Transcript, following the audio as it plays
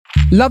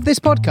Love this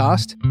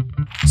podcast?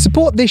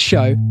 Support this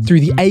show through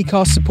the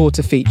Acast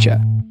supporter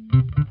feature.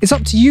 It's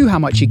up to you how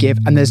much you give,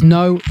 and there's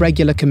no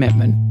regular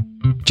commitment.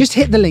 Just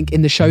hit the link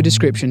in the show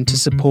description to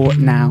support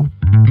now.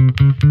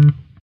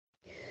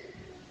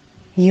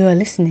 You are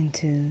listening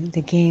to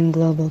the Game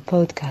Global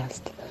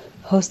podcast,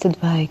 hosted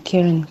by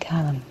Kieran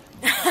Callum.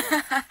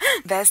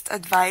 Best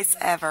advice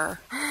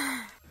ever.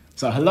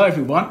 So hello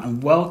everyone,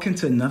 and welcome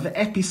to another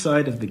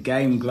episode of the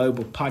Game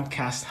Global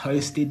podcast,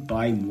 hosted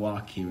by moi,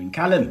 Kieran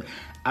Callum.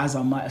 As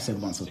I might have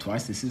said once or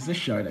twice, this is a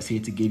show that's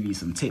here to give you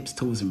some tips,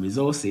 tools and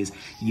resources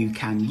you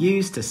can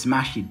use to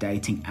smash your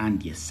dating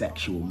and your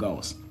sexual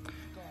goals.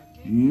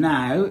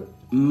 Now,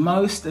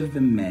 most of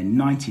the men,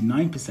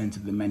 99%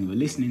 of the men who are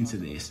listening to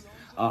this,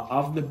 are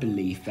of the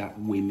belief that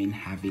women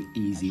have it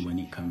easy when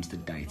it comes to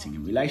dating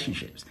and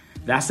relationships.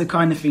 That's the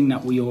kind of thing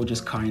that we all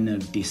just kind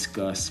of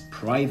discuss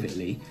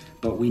privately,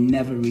 but we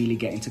never really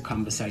get into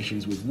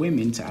conversations with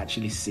women to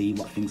actually see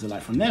what things are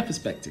like from their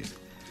perspective.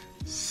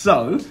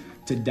 So,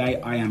 today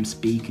I am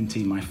speaking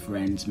to my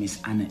friend Miss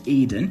Anna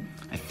Eden,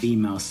 a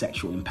female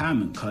sexual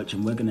empowerment coach,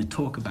 and we're going to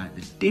talk about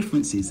the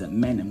differences that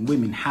men and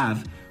women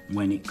have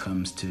when it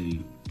comes to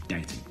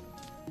dating.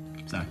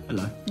 So,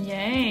 hello.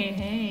 Yay,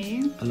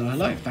 hey.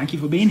 Hello. Thank you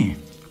for being here.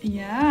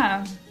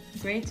 Yeah,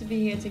 great to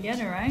be here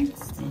together, right?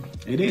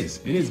 It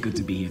is good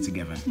to be here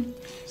together.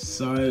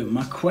 So,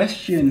 my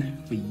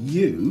question for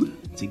you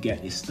to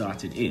get this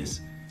started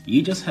is,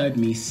 you just heard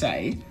me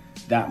say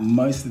that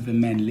most of the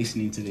men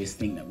listening to this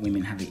think that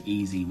women have it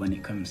easy when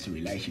it comes to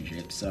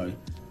relationships. So,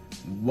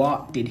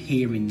 what did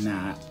hearing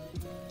that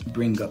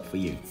bring up for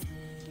you?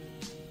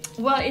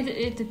 Well,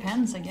 it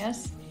depends, I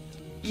guess.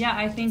 Yeah,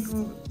 I think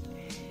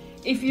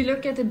if you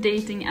look at the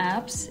dating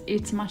apps,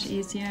 it's much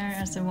easier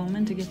as a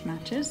woman to get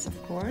matches,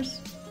 of course.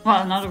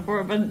 Well, not of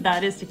course, but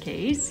that is the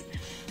case.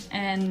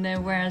 And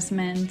whereas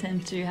men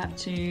tend to have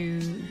to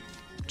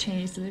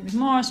chase a little bit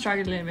more,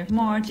 struggle a little bit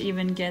more to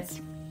even get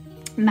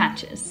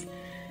matches.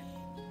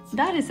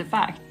 That is a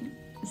fact.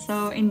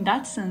 So in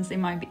that sense, it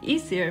might be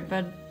easier,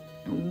 but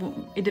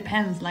it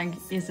depends. Like,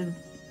 is it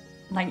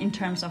like in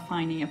terms of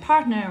finding a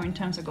partner, or in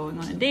terms of going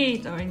on a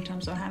date, or in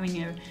terms of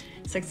having a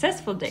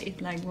successful date?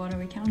 Like, what are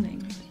we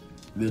counting?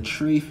 The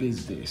truth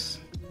is this.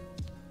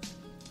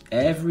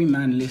 Every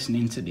man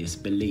listening to this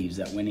believes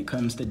that when it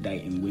comes to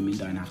dating, women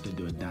don't have to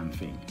do a damn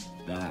thing.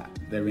 That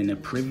they're in a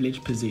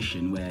privileged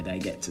position where they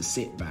get to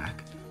sit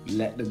back,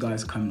 let the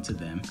guys come to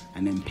them,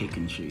 and then pick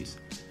and choose.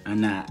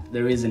 And that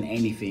there isn't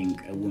anything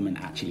a woman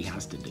actually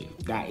has to do.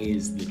 That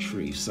is the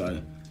truth.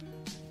 So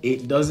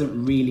it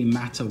doesn't really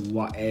matter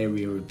what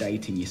area of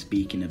dating you're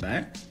speaking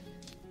about.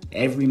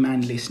 Every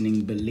man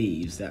listening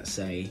believes that,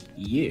 say,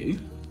 you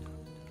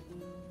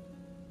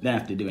don't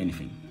have to do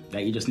anything.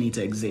 That you just need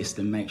to exist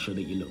and make sure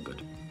that you look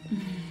good.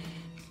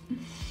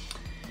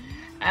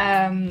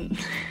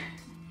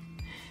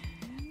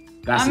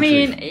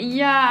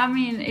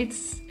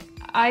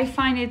 I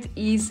find it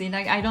easy.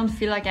 Like, I don't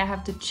feel like I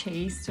have to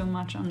chase too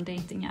much on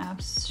dating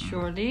apps,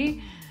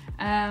 surely.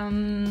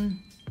 But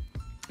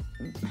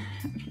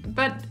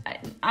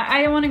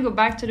I want to go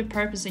back to the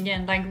purpose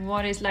again. Like,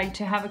 what is like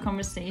to have a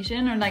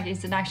conversation, or like,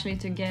 is it actually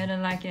to get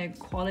a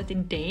quality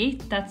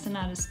date? That's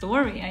another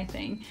story, I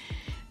think.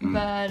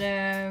 But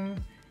a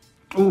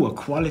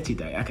quality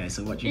date. Okay,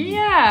 so what do you mean?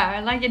 Yeah,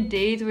 like a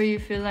date where you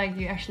feel like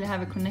you actually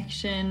have a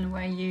connection,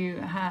 where you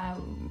have,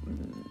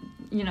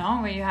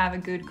 where you have a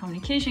good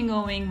communication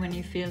going, when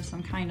you feel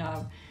some kind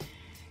of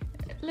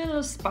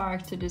little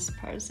spark to this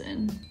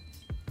person.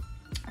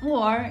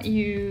 Or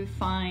you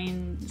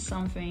find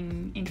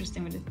something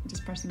interesting with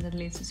this person that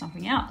leads to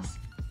something else.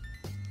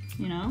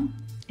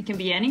 It can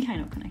be any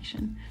kind of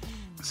connection.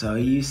 So are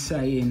you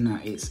saying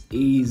that it's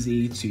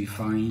easy to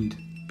find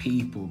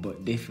people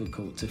but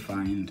difficult to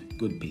find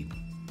good people?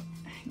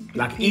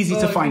 Easy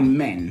to find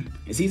men.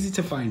 It's easy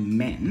to find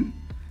men,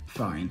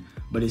 fine,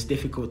 but it's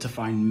difficult to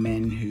find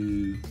men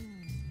who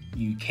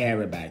you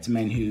care about,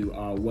 men who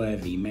are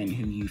worthy, men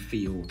who you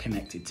feel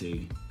connected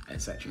to,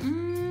 etc.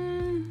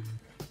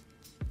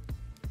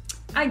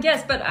 I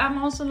guess, but I'm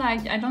also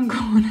like, I don't go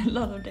on a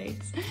lot of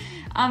dates.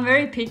 I'm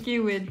very picky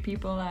with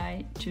people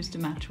I choose to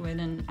match with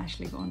and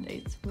actually go on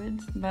dates with.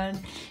 But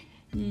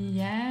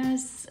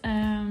yes,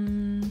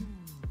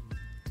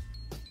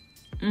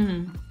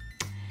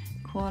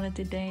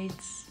 quality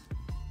dates.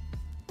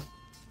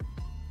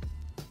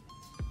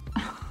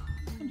 I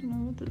don't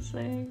know what to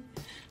say.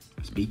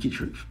 Speak your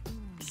truth.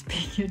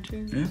 Speak your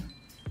truth. Yeah.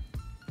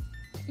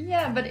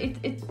 Yeah, but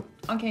it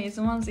okay,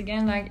 so once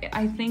again, like,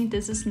 I think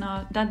this is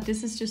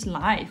just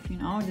life,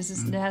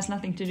 there has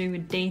nothing to do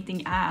with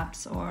dating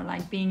apps or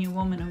like being a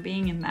woman or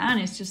being a man.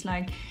 It's just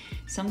like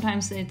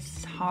sometimes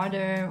it's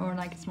harder, or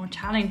like it's more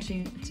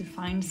challenging to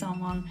find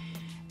someone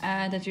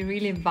that you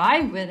really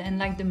vibe with, and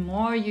like the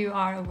more you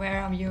are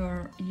aware of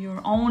your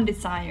own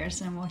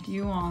desires and what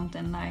you want,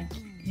 and like,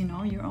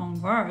 your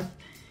own worth,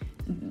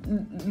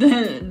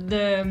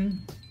 the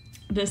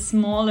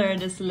smaller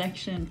the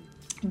selection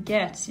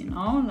gets,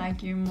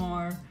 like you're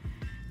more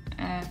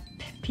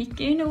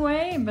picky in a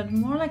way, but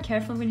more like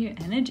careful with your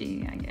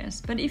energy, I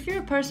guess. But if you're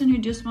a person who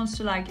just wants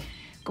to like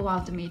go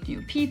out and meet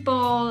new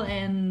people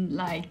and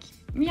like,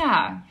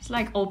 yeah, it's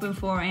like open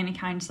for any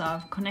kinds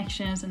of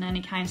connections and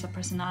any kinds of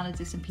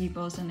personalities and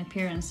peoples and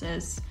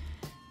appearances,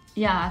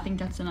 yeah, I think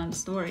that's another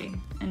story.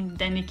 And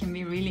then it can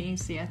be really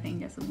easy, I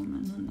think, as a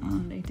woman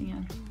on dating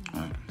app.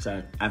 Alright,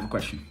 so I have a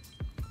question.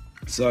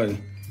 So,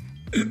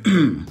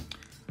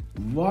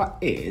 what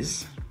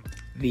is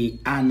the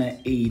Anna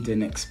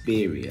Eden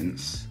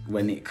experience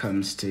when it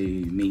comes to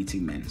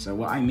meeting men? So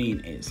what I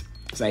mean is,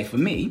 say for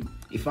me,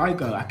 if I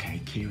go,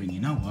 okay, Kieran, you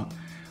know what?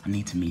 I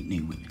need to meet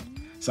new women.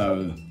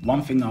 So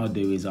one thing I'll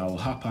do is I'll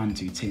hop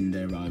onto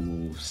Tinder, I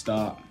will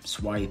start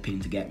swiping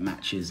to get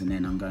matches, and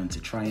then I'm going to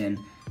try and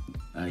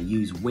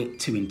use wit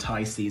to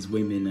entice these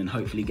women and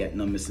hopefully get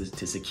numbers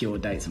to secure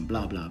dates and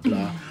blah, blah,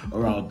 blah.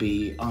 Or I'll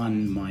be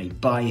on my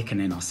bike and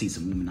then I'll see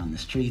some woman on the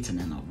street and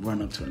then I'll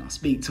run up to her and I'll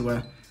speak to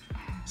her.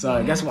 So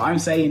I guess what I'm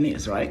saying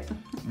is, right,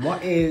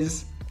 what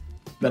is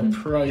the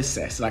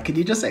process? Like, could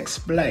you just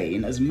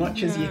explain as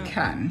much as you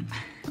can?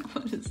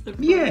 What is the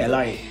process? Yeah,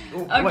 like,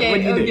 what do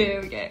you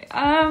do? Okay.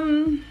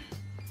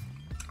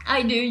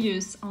 I do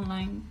use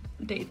online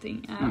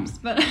dating apps,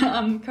 but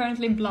I'm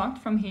currently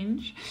blocked from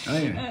Hinge. Oh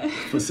yeah,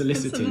 for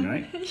soliciting,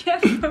 right?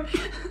 Yeah.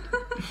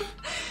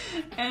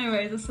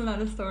 Anyway, that's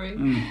another story.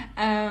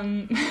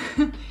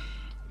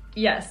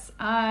 Yes,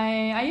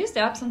 I use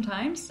the app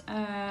sometimes.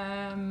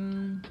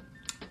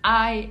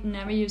 I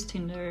never used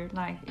Tinder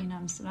like in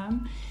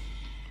Amsterdam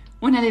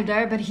when I lived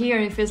there, but here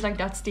it feels like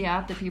that's the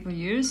app that people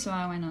use, so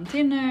I went on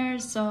Tinder.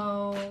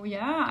 So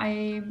yeah,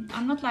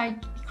 I'm not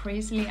like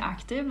crazily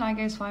active, like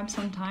I swipe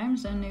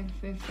sometimes, and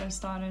if I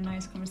start a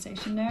nice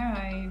conversation there,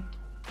 I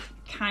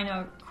kind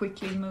of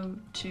quickly move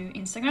to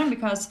Instagram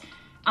because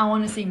I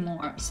want to see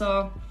more.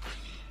 So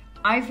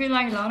I feel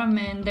like a lot of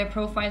men, their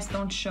profiles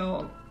don't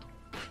show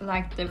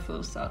like their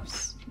full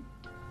selves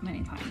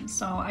many times,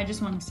 so I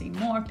just want to see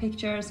more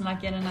pictures and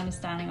like get an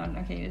understanding of,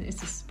 okay, is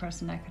this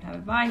person I could have a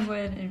vibe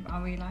with,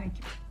 are we like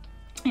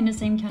in the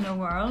same kind of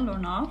world or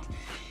not,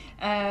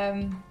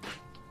 and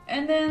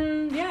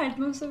then yeah, it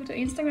moves over to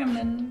Instagram,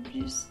 then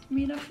you just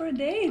meet up for a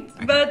date.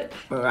 Okay. But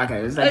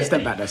okay, let's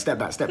step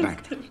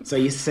back. So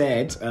you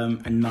said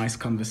a nice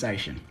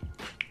conversation.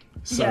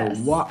 So yes.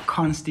 What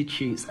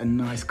constitutes a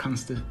nice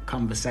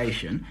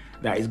conversation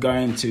that is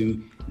going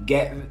to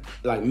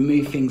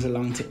move things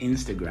along to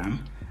Instagram,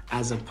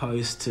 as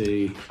opposed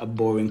to a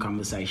boring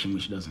conversation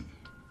which doesn't?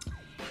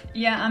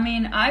 Yeah, I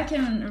mean, I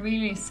can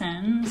really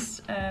sense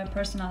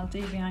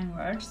personality behind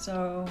words.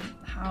 So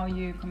how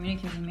you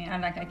communicate with me,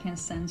 I can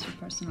sense your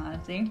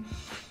personality.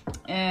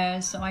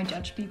 So I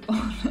judge people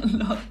a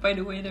lot by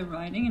the way they're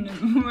writing and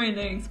the way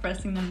they're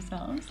expressing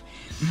themselves.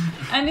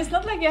 And it's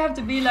not like you have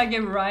to be like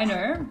a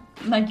writer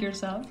like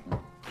yourself.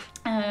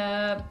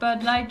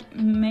 But like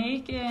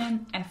make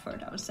an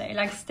effort, I would say.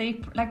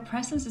 Like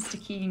presence is the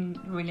key in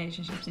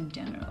relationships in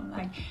general.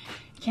 Like,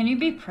 can you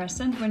be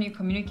present when you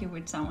communicate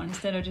with someone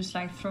instead of just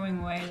like throwing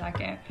away like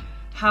a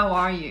how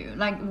are you?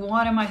 Like,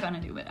 what am I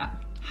gonna do with that?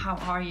 How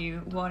are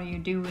you? What are you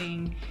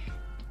doing?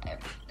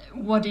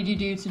 What did you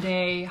do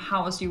today?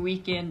 How was your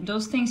weekend?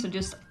 Those things are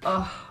just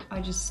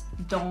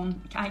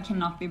I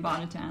cannot be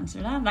bothered to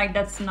answer that. Like,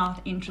 that's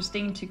not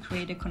interesting to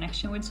create a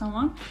connection with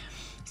someone.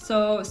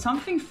 So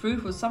something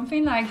fruitful,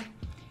 something like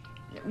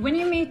when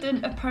you meet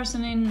a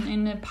person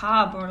in a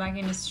pub or like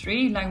in a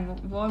street, like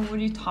what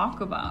would you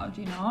talk about,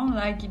 you know?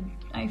 Like,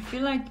 I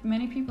feel like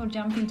many people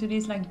jump into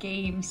these like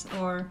games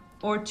or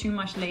too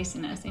much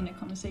laziness in a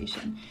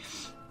conversation.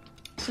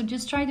 So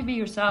just try to be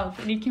yourself.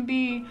 And it can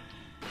be,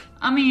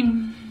 I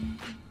mean,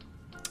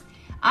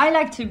 I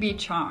like to be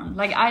charmed.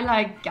 Like, I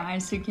like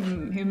guys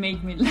who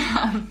make me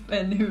laugh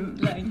and who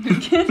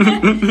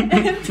can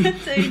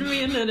entertain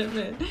me a little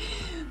bit.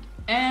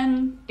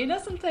 And it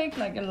doesn't take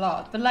like a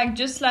lot, but like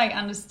just like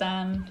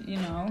understand, you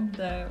know,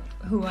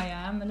 who I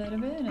am a little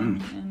bit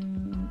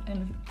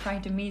and try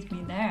to meet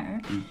me there.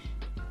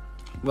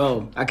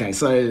 Well, okay,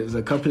 so there's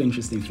a couple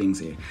interesting things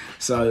here.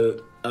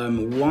 So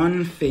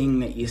one thing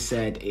that you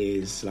said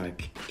is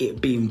like it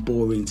being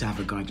boring to have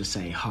a guy just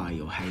say hi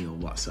or hey or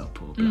what's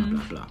up or blah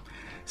blah blah.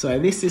 So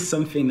this is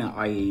something that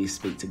I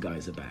speak to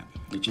guys about,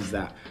 which is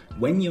that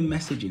when you're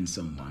messaging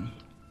someone,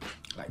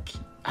 like,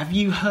 have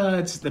you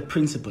heard the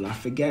principle? I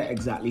forget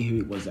exactly who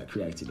it was that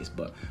created this,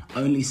 but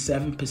only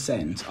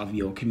 7% of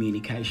your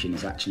communication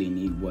is actually in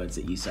the words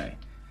that you say.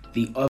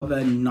 The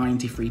other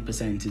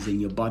 93% is in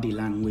your body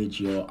language,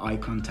 your eye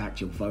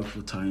contact, your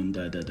vocal tone,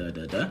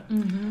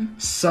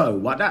 So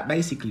what that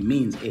basically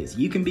means is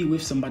you can be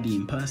with somebody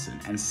in person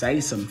and say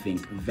something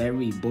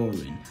very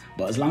boring,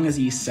 but as long as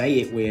you say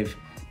it with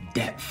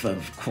depth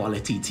of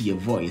quality to your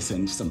voice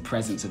and some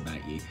presence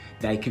about you,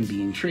 they can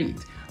be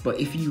intrigued. But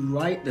if you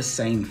write the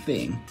same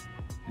thing,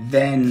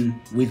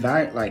 then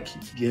without like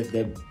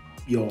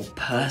your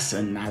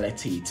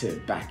personality to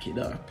back it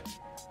up,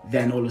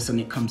 then all of a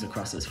sudden it comes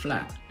across as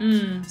flat.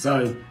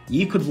 So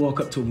you could walk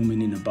up to a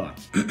woman in a bar.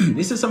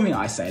 This is something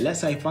I say.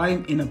 Let's say if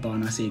I'm in a bar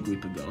and I see a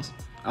group of girls,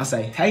 I'll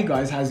say, hey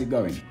guys, how's it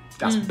going?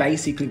 That's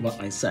basically what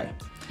I say.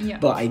 Yeah.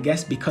 But I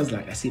guess because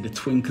like I see the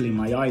twinkle in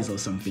my eyes or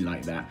something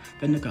like that,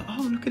 then they go,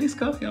 oh, look at this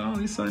guy. Oh,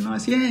 he's so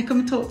nice. Yeah,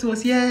 come and talk to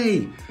us.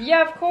 Yay.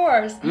 Yeah, of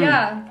course.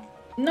 Yeah.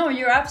 No,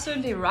 you're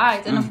absolutely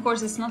right. And of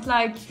course, it's not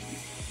like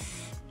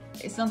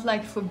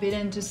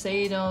forbidden to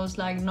say those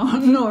like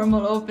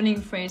normal opening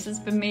phrases,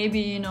 but maybe,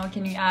 you know,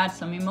 can you add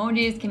some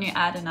emojis? Can you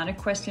add another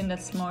question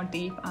that's more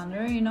deep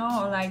under, you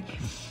know,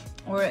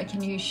 or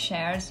can you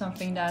share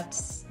something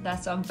that's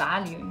of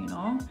value, you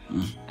know?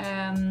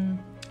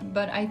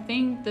 But I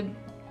think the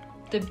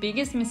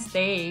biggest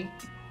mistake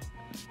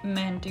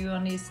men do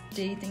on these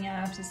dating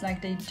apps is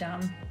like they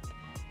jump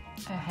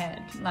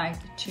ahead like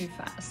too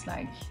fast,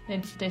 like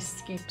they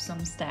skip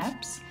some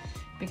steps,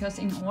 because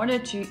in order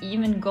to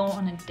even go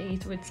on a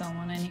date with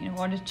someone, and in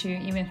order to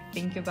even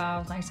think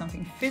about like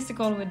something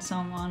physical with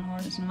someone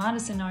or some other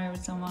scenario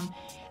with someone,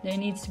 there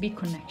needs to be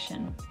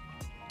connection.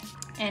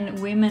 And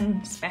women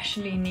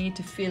especially need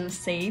to feel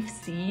safe,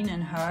 seen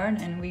and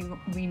heard, and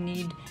we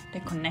need the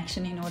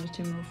connection in order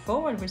to move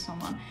forward with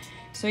someone.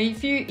 So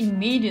if you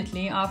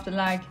immediately after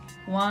like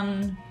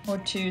 1 or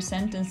 2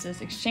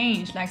 sentences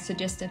exchange like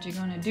suggest that you're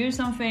gonna do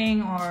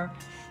something or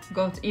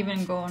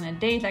even go on a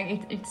date,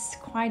 like it's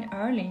quite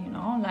early, you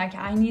know, like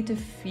I need to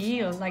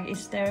feel like,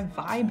 is there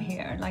a vibe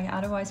here? Like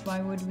otherwise why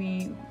would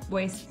we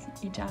waste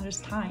each other's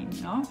time,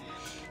 you know?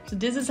 So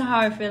this is how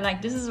I feel like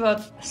this is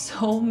what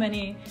so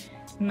many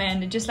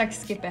men, they just like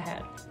skip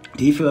ahead.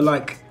 Do you feel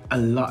like a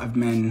lot of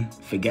men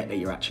forget that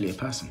you're actually a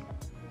person?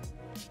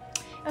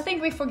 I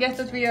think we forget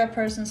that we are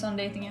persons on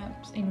dating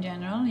apps in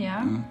general,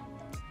 yeah.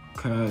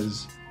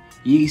 Because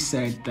you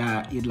said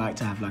that you'd like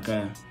to have like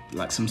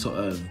some sort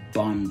of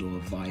bond or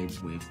vibe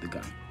with the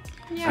guy.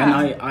 Yeah.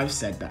 And I've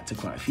said that to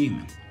quite a few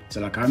men. So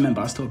like I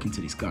remember I was talking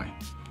to this guy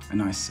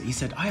and he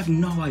said, I have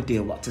no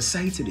idea what to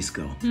say to this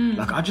girl.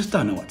 Like I just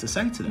don't know what to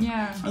say to them.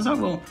 Yeah. I was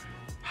like, well,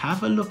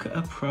 have a look at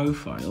her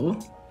profile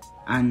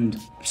and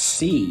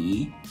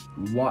see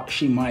what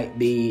she might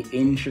be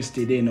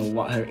interested in or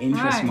what her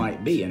interest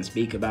might be and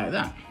speak about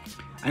that.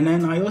 And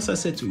then I also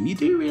said to him, you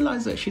do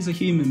realise that she's a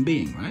human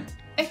being, right?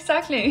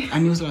 Exactly.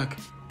 And he was like,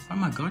 oh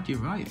my God, you're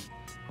right.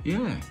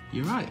 Yeah,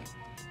 you're right.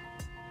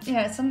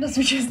 Yeah, sometimes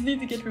we just need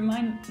to get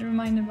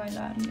reminded by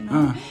that, you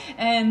know.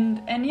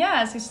 And yeah,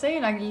 as you say,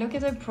 like look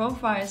at their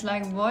profiles,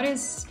 like what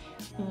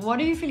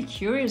do you feel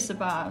curious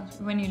about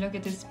when you look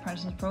at this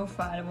person's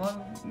profile?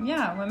 What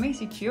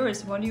makes you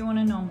curious? What do you want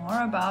to know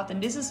more about?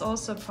 And this is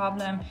also a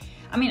problem.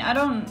 I mean, I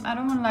don't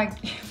want to like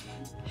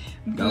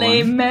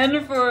blame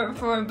men for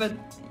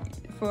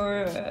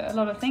a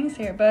lot of things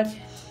here, but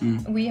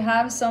we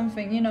have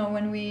something, you know,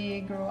 when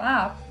we grow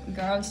up,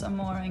 girls are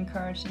more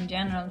encouraged in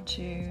general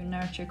to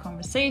nurture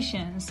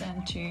conversations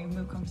and to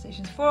move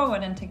conversations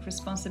forward and take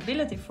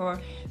responsibility for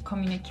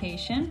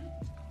communication.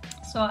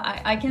 So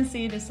I can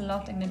see this a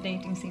lot in the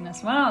dating scene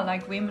as well.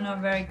 Like women are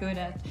very good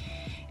at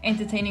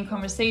entertaining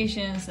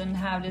conversations and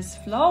have this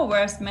flow,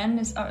 whereas men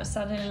are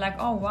suddenly like,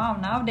 oh wow,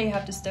 now they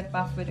have to step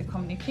up with the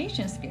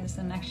communication skills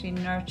and actually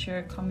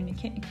nurture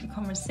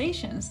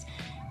conversations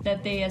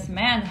that they as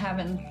men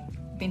haven't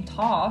been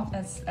taught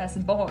as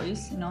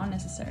boys, you know,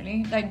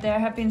 necessarily. Like there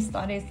have been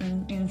studies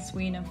in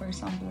Sweden, for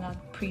example, at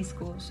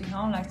preschools, you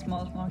know, like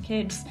small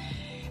kids,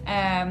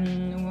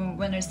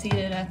 when they're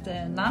seated at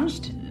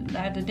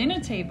the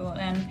dinner table,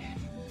 and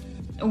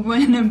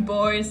when a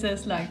boy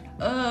says like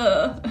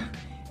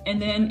and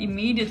then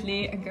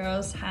immediately a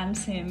girl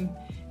hands him,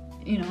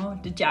 you know,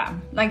 the jab,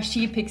 like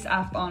she picks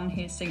up on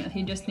his signal.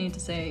 He just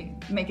needs to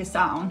make a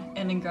sound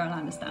and the girl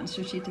understands,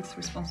 so she takes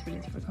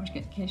responsibility for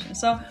communication.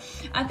 So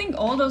I think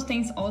all those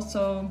things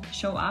also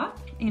show up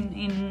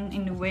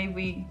in the way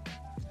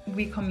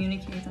we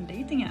communicate on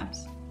dating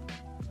apps.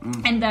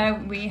 And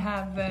that we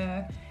have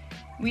an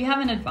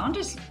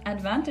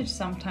advantage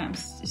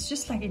sometimes. It's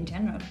just like in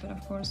general, but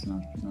of course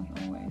not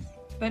always.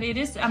 But it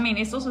is, I mean,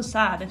 it's also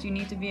sad that you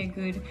need to be a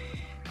good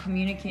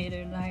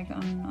communicator like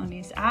on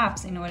these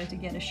apps in order to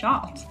get a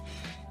shot.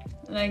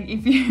 Like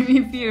if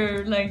you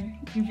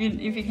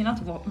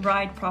cannot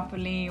write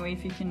properly, or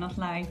if you cannot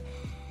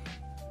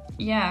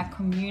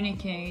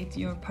communicate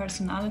your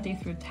personality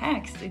through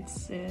text, it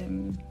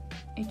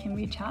can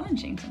be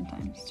challenging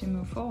sometimes to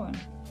move forward.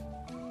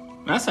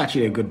 That's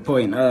actually a good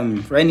point.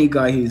 For any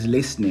guy who's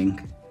listening,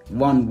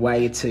 one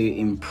way to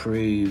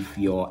improve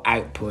your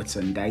output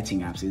on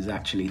dating apps is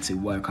actually to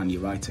work on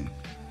your writing.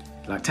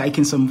 Like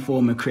taking some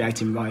form of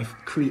creative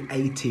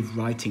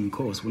writing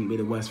course wouldn't be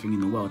the worst thing in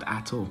the world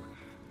at all.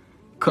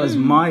 Because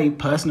my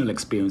personal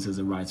experience as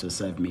a writer has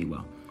served me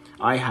well.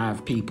 I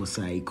have people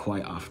say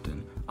quite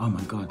often, oh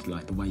my God,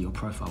 like the way your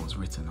profile was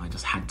written, I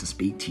just had to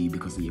speak to you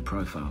because of your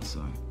profile.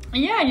 So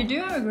yeah, you do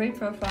have a great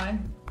profile.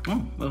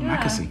 Oh, well,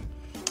 Makasi.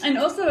 And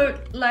also,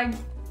 like,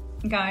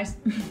 guys,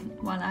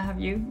 while I have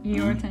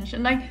your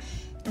attention, like,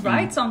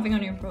 write something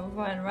on your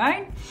profile,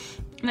 right?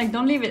 Like,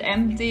 don't leave it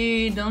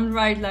empty. Don't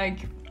write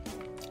like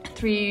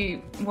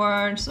 3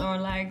 words or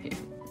like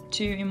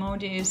 2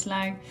 emojis.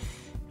 Like,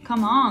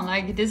 come on,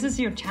 like, this is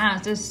your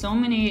chance. There's so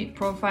many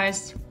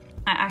profiles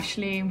I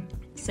actually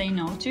say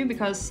no to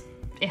because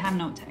they have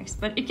no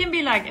text. But it can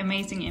be like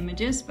amazing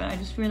images, but I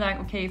just feel like,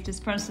 okay, if this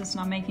person's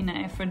not making an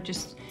effort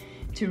just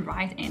to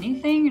write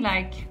anything,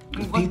 like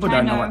people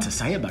don't know what to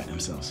say about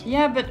themselves.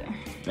 Yeah, but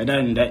they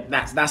don't.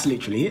 That's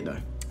literally it,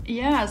 though.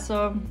 Yeah,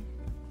 so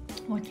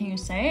what can you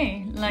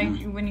say? Like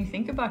when you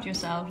think about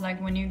yourself,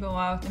 like when you go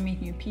out and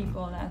meet new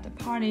people at a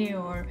party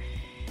or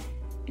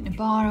in a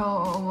bar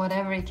or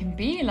whatever it can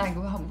be, like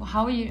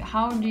how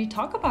do you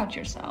talk about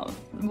yourself?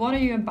 What are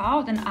you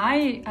about? And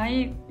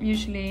I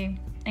usually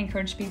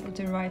encourage people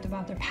to write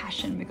about their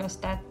passion, because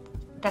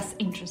that's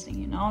interesting,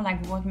 you know,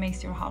 like what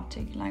makes your heart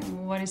tick, like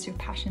what is your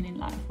passion in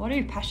life, what are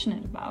you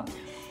passionate about?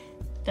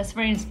 That's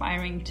very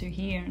inspiring to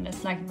hear, and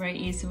that's like a very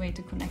easy way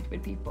to connect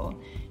with people.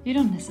 You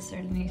don't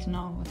necessarily need to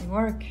know what they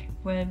work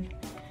with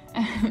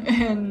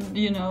and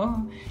you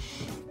know,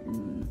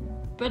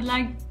 but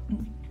like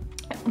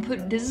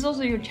this is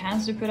also your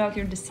chance to put out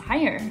your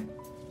desire.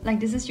 Like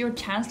this is your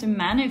chance to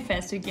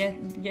manifest, to get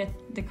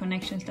the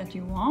connections that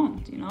you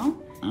want, you know.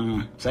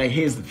 So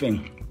here's the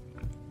thing.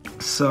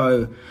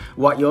 So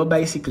what you're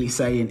basically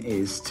saying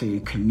is to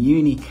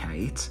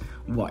communicate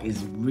what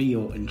is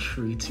real and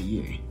true to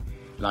you.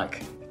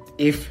 Like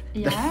if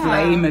the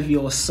flame of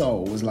your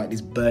soul was like this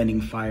burning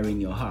fire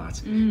in your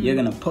heart, you're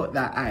going to put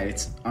that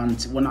out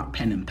onto, well, not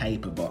pen and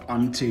paper, but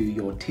onto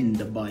your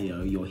Tinder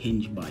bio, your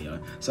Hinge bio,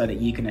 so that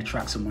you can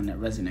attract someone that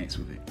resonates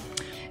with it.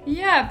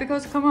 Yeah,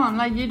 because come on,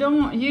 like you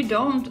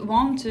don't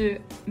want to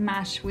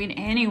match with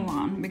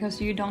anyone,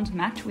 because you don't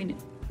match with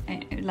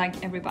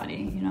like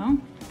everybody, you know?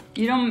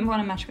 You don't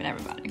want to match with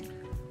everybody.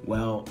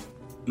 Well,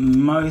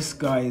 most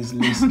guys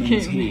listening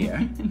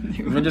here,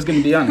 we're just going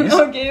to be honest.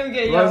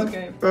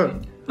 Okay.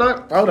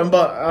 No, hold on,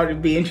 but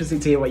it'd be interesting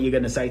to hear what you're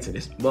going to say to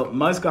this. But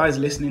most guys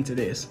listening to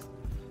this,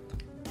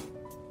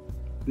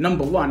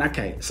 number one,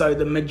 okay, so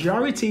the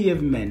majority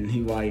of men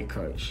who I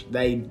coach,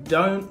 they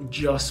don't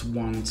just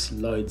want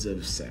loads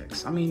of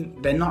sex. I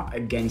mean, they're not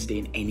against it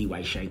in any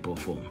way, shape or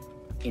form.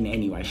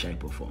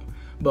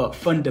 But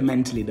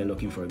fundamentally, they're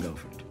looking for a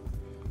girlfriend.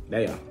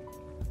 They are.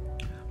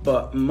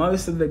 But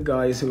most of the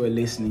guys who are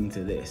listening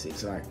to this,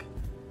 it's like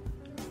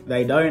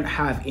they don't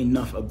have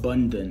enough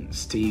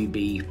abundance to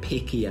be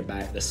picky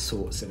about the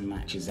sorts of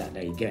matches that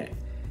they get.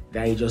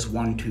 They just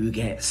want to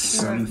get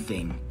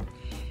something.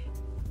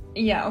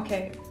 Yeah,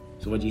 okay.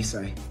 So what do you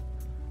say?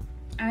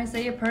 I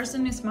say a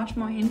person is much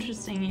more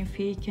interesting if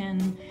he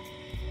can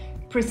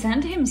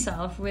present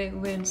himself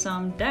with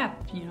some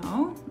depth, you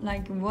know?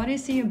 Like, what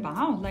is he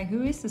about? Like,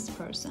 who is this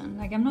person?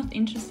 Like, I'm not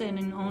interested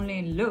in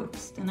only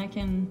looks. And I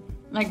can,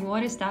 like,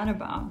 what is that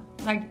about?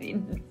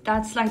 Like,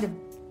 that's like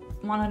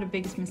one of the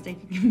biggest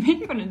mistakes you can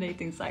make on a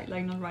dating site,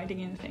 like not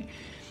writing anything.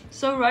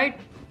 So write,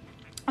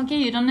 okay,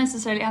 you don't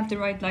necessarily have to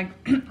write like,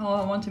 oh,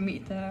 I want to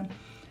meet a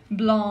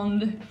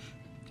blonde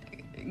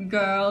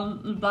girl,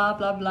 blah,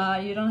 blah, blah.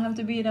 You don't have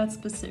to be that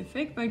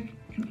specific, but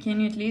can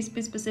you at least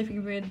be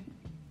specific with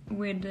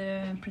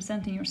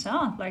presenting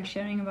yourself, like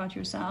sharing about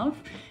yourself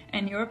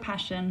and your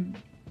passion,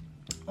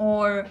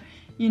 or,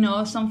 you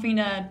know, something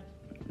that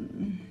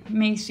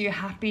makes you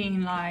happy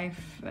in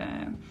life,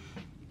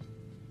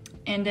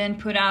 and then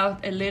put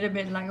out a little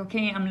bit like,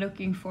 okay, I'm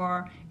looking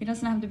for, it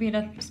doesn't have to be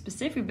that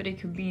specific, but it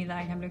could be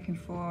like, I'm looking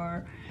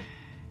for,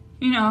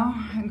 you know,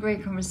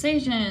 great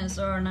conversations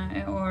or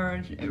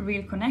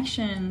real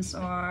connections,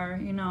 or,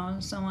 you know,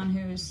 someone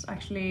who's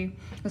actually,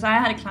 because I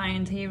had a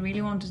client, he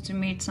really wanted to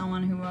meet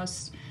someone who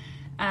was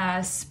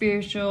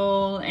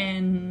spiritual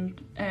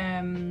and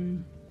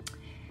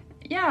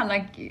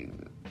like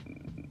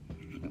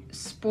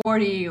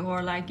sporty,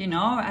 or like, you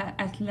know,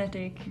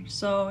 athletic.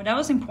 So that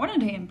was important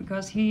to him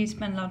because he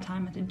spent a lot of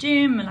time at the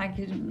gym, and like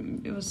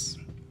it was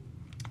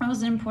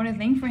an important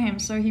thing for him.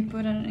 So he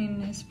put it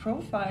in his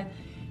profile,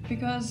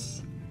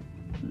 because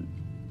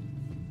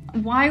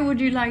why would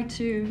you like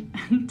to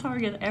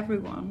target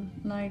everyone?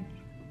 Like,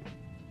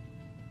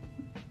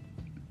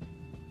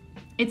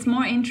 it's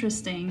more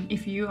interesting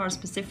if you are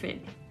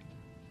specific.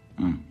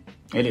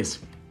 It is.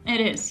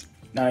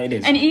 No, it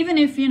is. And even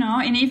if, you know,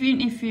 and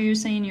even if you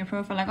say in your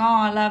profile like, oh,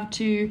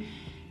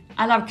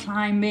 I love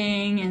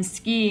climbing and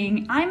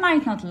skiing, I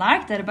might not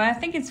like that, but I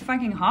think it's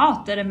fucking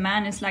hot that a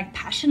man is like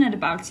passionate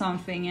about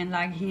something and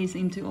like he's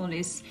into all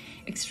these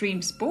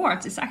extreme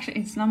sports.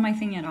 It's not my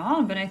thing at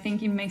all, but I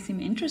think it makes him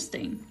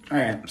interesting.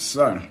 Alright,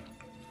 so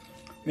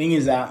thing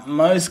is that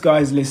most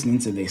guys listening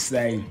to this,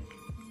 they,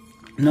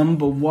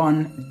 number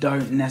one,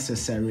 don't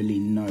necessarily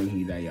know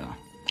who they are.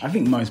 I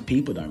think most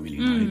people don't really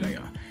know who they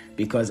are.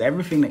 Because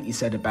everything that you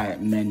said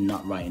about men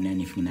not writing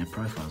anything in their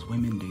profiles,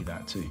 women do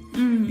that too.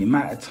 The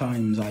amount of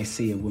times I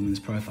see a woman's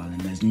profile and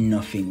there's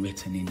nothing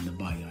written in the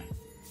bio.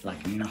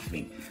 Like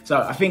nothing.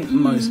 So I think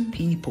most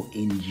people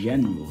in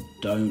general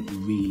don't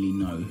really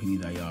know who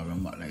they are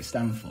and what they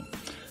stand for.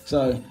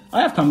 So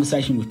I have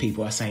conversation with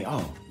people, I say,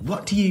 oh,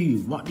 what do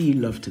you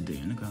love to do?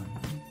 And I go,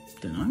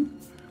 don't know.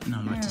 And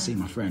I like to see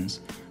my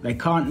friends. They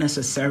can't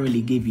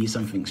necessarily give you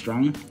something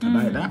strong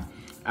about that.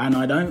 And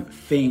I don't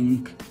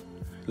think,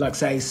 like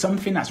say,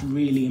 something that's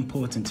really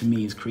important to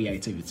me is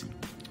creativity.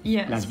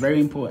 Yes. That's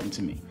very important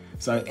to me.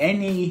 So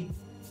any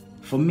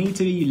for me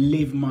to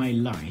live my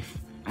life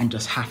and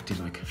just have to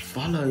like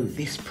follow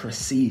this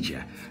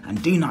procedure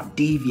and do not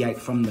deviate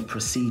from the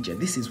procedure.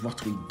 This is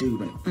what we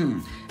do,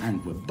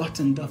 and we're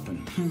buttoned up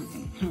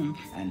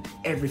and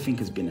everything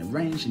has been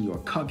arranged and you're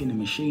a cog in a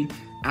machine.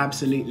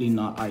 Absolutely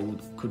not. I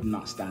could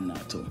not stand that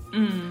at all.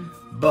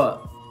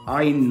 But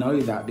I know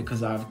that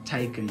because I've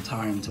taken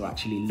time to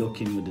actually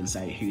look inward and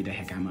say, who the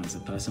heck am I as a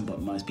person? But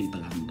most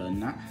people haven't done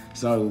that.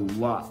 So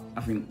what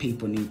I think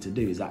people need to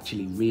do is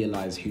actually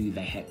realize who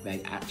the heck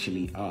they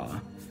actually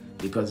are.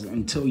 Because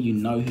until you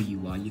know who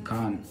you are, you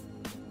can't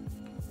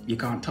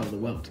tell the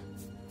world,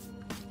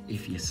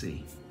 if you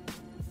see.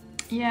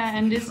 Yeah,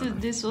 and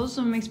this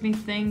also makes me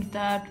think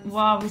that,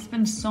 wow, we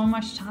spend so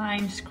much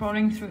time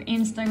scrolling through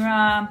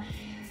Instagram,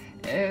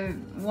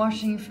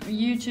 watching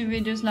YouTube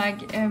videos,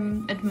 like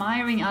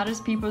admiring other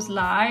people's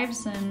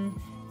lives,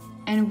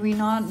 and we're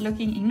not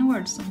looking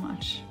inward so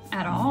much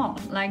at all.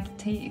 Like,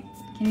 can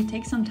you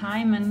take some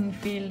time and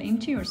feel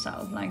into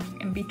yourself, like,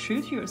 and be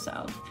true to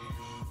yourself?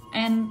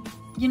 And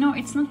you know,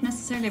 it's not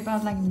necessarily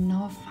about like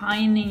not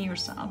finding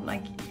yourself,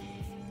 like,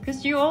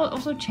 because you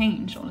also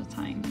change all the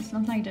time. It's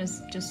not like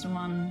there's just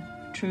one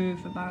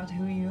truth about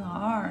who you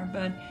are.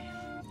 But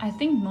I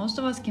think most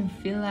of us can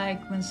feel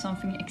like when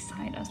something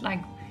excites us,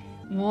 like,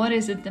 what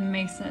is it that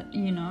makes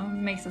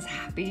us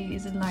happy?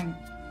 Is it like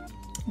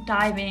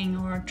diving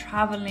or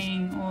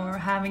traveling or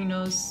having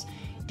those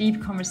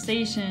deep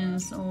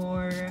conversations,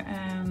 or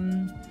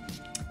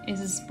is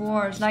it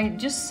sports? Like,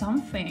 just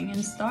something,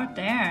 and start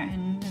there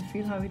and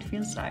feel how it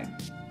feels like.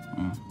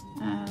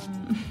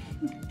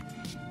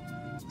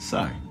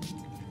 So,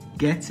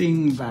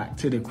 getting back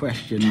to the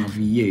question of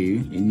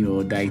you in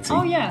your dating.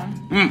 Oh yeah.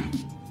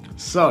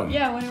 So.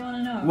 Yeah, what do you want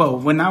to know? Well,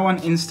 we're now on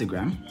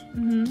Instagram.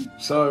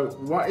 So,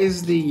 what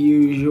is the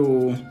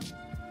usual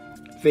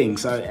thing?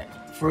 So,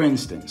 for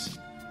instance,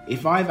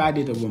 if I've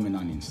added a woman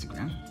on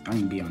Instagram, I'm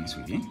going to be honest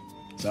with you.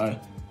 So,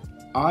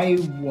 I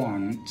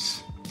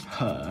want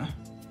her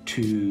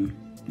to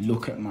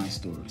look at my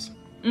stories.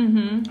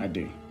 I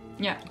do.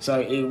 Yeah.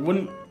 So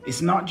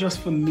it's not just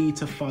for me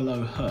to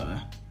follow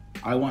her.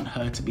 I want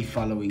her to be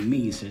following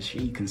me so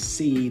she can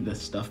see the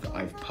stuff that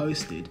I've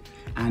posted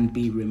and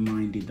be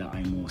reminded that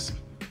I'm awesome.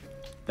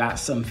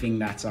 That's something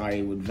that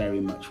I would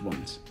very much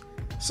want.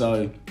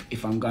 So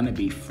if I'm gonna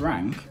be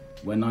frank,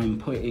 when I'm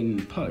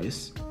putting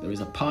posts, there is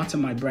a part of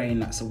my brain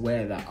that's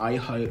aware that I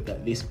hope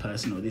that this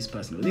person or this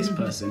person or this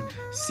person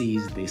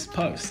sees this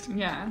post.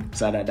 Yeah.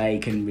 So that they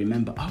can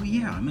remember, oh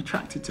yeah, I'm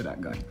attracted to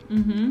that guy.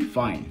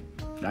 Fine.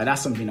 Now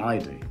that's something I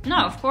do. No,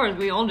 of course,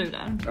 we all do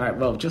that. All right,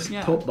 well, just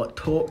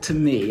talk to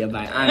me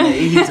about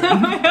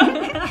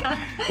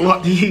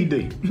what do you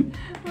do?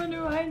 What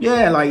do I do?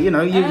 Yeah, like, you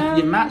know,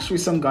 you match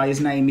with some guy,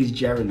 his name is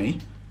Jeremy.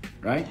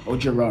 Right? Or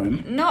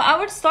Jerome. No, I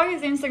would start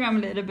with Instagram a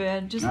little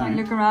bit. Just like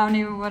look around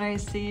here, what I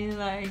see,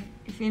 like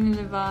feeling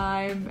the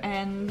vibe,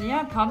 and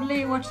yeah,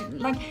 probably watch it.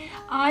 Like,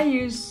 I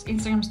use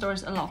Instagram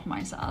stories a lot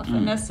myself,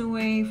 and that's a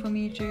way for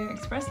me to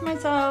express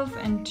myself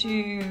and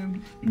to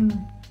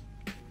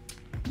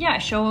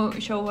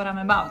show what I'm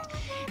about.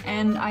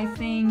 And I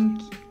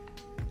think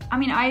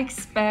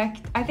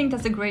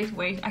that's a great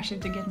way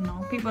actually to get to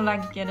know people,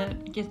 like get a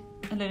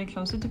little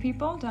closer to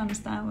people, to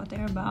understand what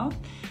they're about.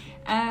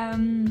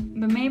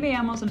 But maybe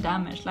I'm also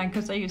damaged, like,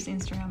 because I use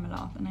Instagram a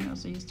lot, and I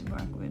also used to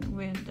work with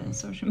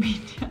social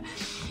media,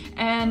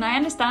 and I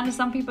understand that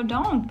some people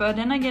don't, but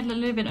then I get a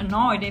little bit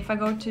annoyed if I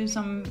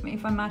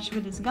match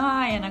with this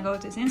guy and I go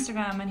to his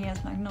Instagram and he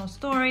has like no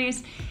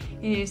stories.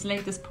 His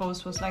latest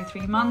post was like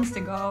 3 months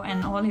ago,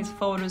 and all his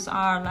photos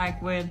are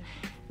like with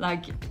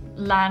like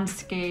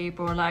landscape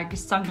or like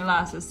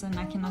sunglasses, and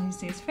I cannot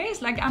see his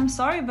face. Like, I'm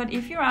sorry, but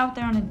if you're out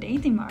there on a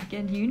dating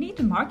market, you need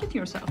to market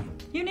yourself.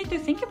 You need to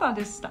think about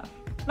this stuff.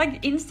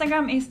 Like,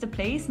 Instagram is the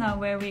place now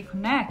where we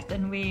connect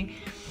and we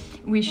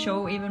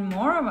show even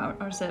more of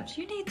ourselves.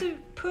 You need to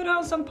put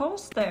on some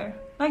posts there.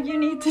 Like, you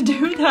need to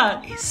do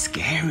that. It's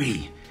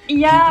scary.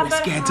 Yeah, people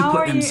are scared to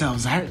put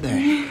themselves out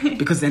there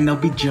because then they'll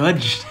be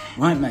judged,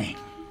 won't they?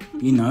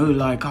 You know,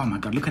 like, oh my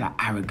God, look at that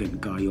arrogant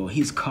guy, or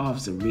his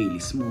calves are really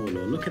small,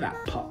 or look at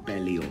that pot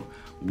belly, or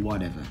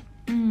whatever.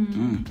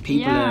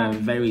 People are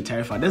very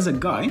terrified. There's a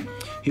guy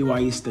who I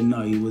used to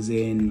know. He was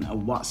in a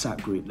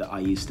WhatsApp group that I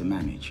used to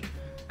manage.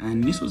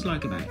 And this was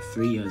like about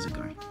 3 years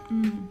ago.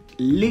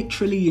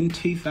 Literally in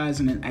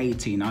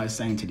 2018, I was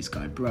saying to this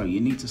guy, bro, you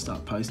need to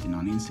start posting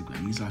on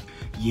Instagram. He's like,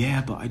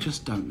 yeah, but I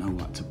just don't know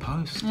what to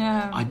post.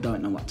 I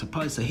don't know what to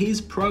post. So his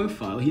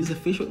profile, his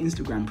official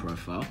Instagram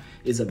profile,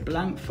 is a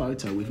blank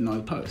photo with no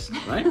post,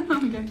 right?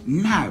 Okay.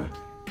 Now,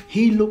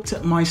 he looked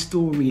at my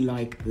story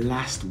like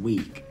last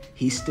week.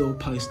 He still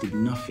posted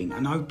nothing,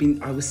 and I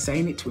was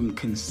saying it to him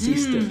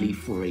consistently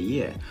for a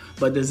year.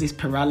 But there's this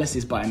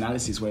paralysis by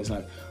analysis where it's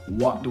like,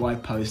 what do I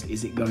post?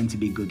 Is it going to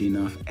be good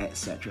enough,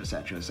 etc.,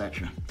 etc.,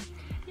 etc.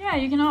 Yeah,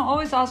 you can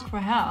always ask for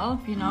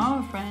help, you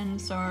know,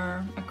 friends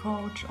or a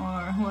coach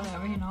or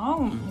whatever, you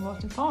know,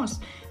 what to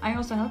post. I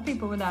also help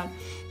people with that,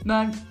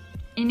 but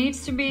it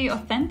needs to be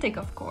authentic,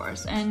 of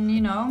course, and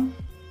you know,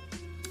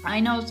 I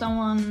know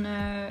someone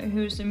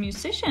who's a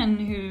musician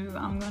who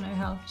I'm gonna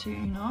help to,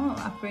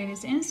 upgrade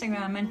his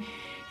Instagram, and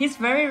he's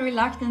very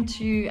reluctant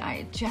to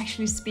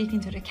actually speak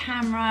into the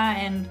camera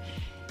and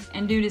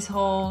do this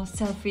whole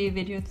selfie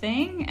video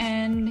thing,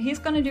 and he's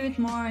gonna do it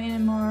more in a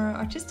more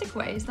artistic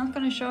way. He's not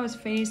gonna show his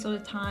face all the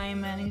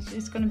time, and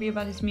it's gonna be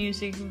about his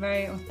music,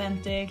 very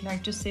authentic,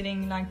 like just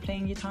sitting, like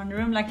playing guitar in the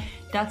room. Like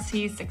that's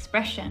his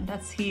expression,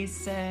 that's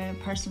his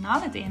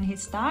personality and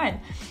his style.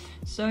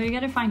 So you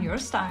gotta find your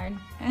style.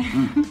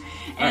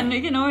 And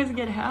you can always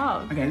get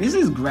help. Okay, this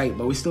is great,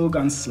 but we're still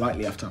gone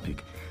slightly off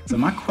topic. So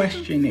my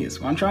question is,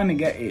 what I'm trying to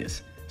get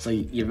is, so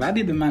you've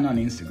added the man on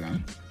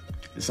Instagram,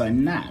 so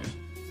now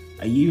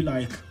are you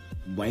like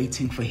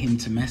waiting for him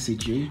to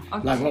message you?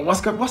 Okay. Like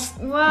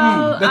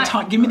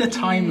give me the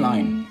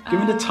timeline. Give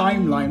me the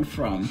timeline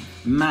from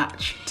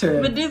match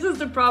to. But this is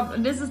the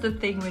problem. This is the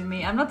thing with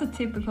me. I'm not the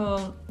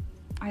typical,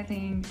 I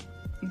think,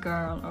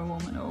 girl or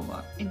woman or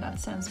what in that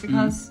sense,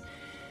 because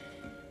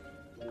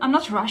I'm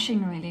not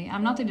rushing really.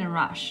 I'm not in a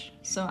rush,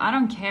 so I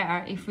don't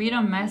care if we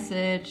don't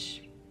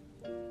message.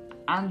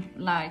 And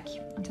like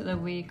until a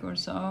week or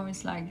so,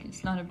 it's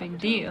not a big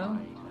deal.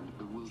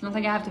 It's not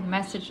like I have to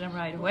message them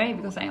right away,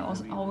 because I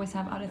also always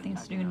have other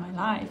things to do in my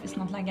life. It's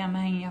not like I'm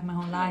hanging up my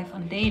whole life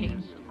on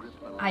dating.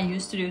 I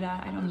used to do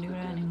that. I don't do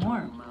that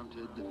anymore.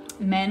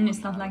 Men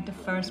is not like the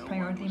first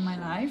priority in my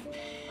life.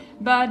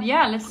 But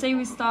yeah, let's say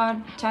we start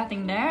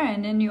chatting there,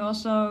 and then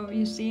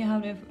you see how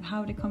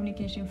the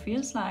communication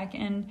feels like.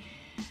 And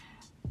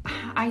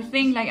I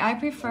think like I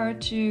prefer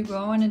to go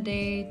on a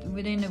date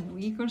within a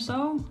week or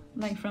so,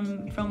 like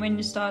from when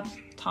you start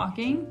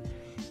talking,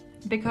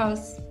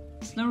 because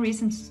there's no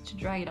reason to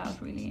drag it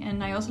out really.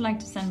 And I also like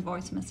to send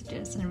voice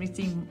messages and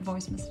receive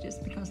voice messages,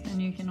 because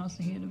then you can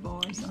also hear the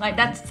voice. Like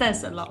that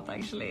says a lot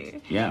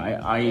actually. Yeah,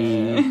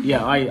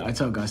 I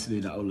tell guys to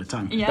do that all the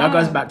time. Yeah. That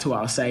goes back to what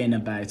I was saying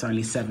about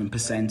only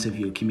 7% of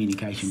your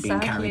communication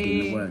being carried in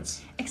the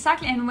words.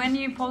 Exactly, and when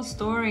you post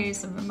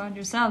stories about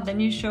yourself,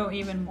 then you show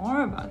even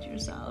more about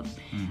yourself.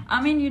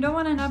 I mean, you don't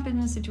want to end up in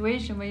a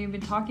situation where you've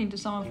been talking to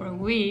someone for a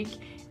week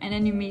and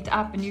then you meet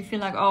up and you feel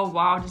like, oh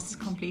wow, this is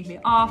completely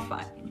off.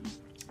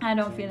 I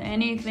don't feel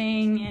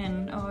anything,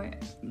 and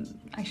it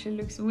actually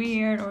looks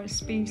weird, or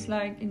speaks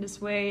like in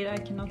this way that I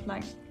cannot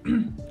like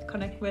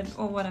connect with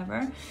or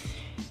whatever.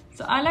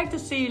 So I like to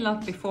see a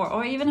lot before,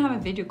 or even have a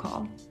video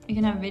call. You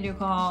can have a video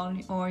call,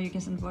 or you can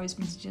send voice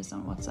messages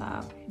on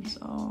WhatsApp.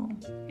 So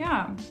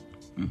yeah,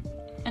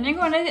 and then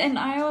go on it. And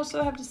I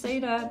also have to say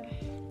that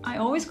I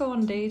always go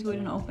on dates with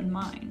an open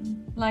mind.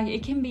 Like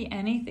it can be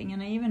anything,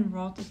 and I even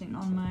wrote it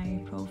on my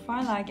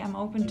profile. Like I'm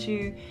open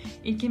to,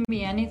 it can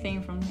be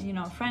anything from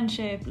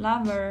friendship,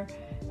 lover,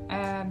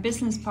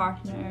 business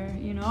partner.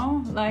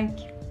 Like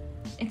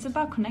it's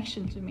about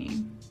connection to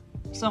me.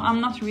 So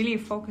I'm not really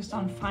focused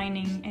on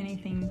finding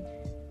anything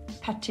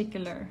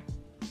particular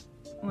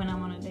when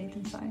I'm on a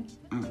dating site.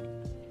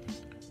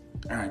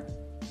 All right,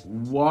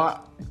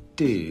 what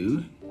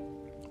do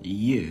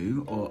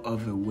you or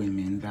other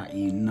women that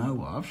you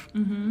know of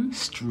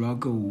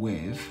struggle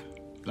with,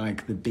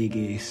 like the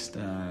biggest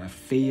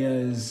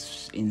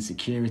fears,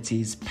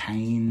 insecurities,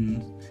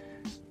 pain,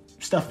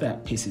 stuff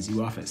that pisses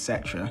you off,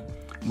 etc.,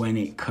 when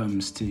it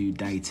comes to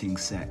dating,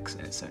 sex,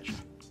 etc.?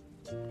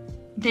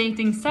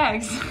 Dating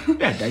sex?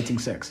 Yeah, dating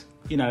sex.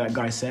 You know that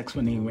guy's sex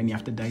when you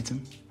have to date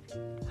him?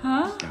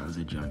 Huh? That was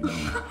a joke.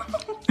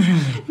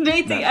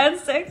 Dating and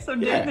sex, or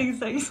dating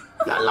sex?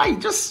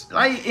 Like just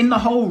like in the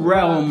whole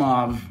realm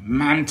of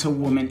man to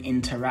woman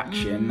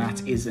interaction,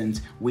 that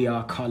isn't we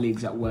are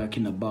colleagues at work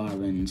in a bar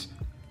and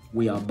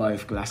we are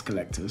both glass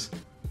collectors.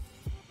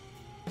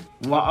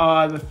 What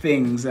are the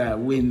things that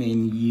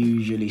women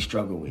usually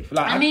struggle with?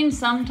 Like, I mean,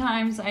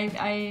 sometimes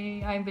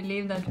I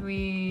believe that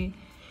we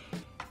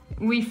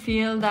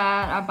feel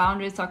that our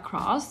boundaries are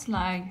crossed.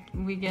 Like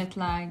we get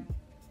like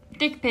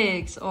dick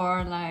pics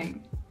or like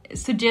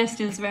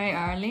suggestions very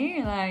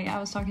early. Like I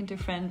was talking to a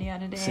friend the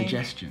other day.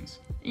 Suggestions?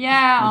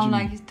 Yeah, on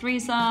like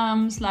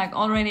threesomes. Like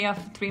already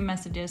after 3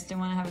 messages, they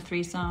want to have a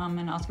threesome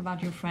and ask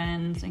about your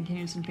friends and can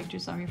you some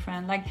pictures of your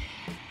friend. Like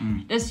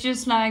it's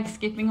just like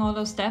skipping all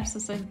those steps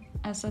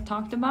as I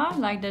talked about.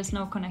 Like there's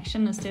no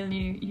connection, and still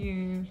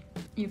you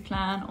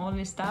plan all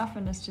this stuff,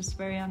 and it's just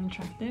very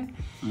unattractive.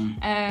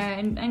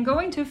 And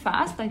going too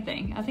fast. I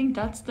think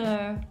that's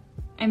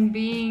and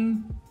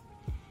being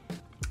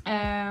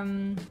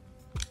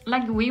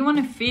like we want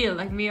to feel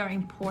like we are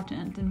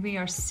important and we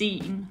are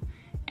seen.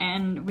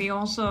 And we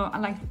also, I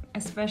like,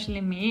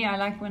 especially me, I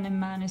like when a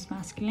man is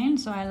masculine.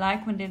 So I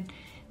like when the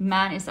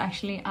man is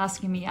actually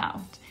asking me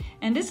out.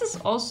 And this is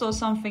also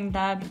something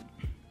that,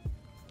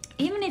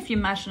 even if you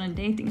match on a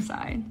dating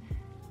site,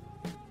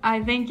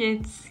 I think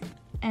it's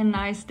a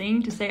nice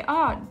thing to say,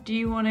 do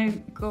you want to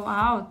go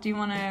out? Do you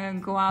want to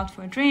go out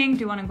for a drink?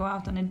 Do you want to go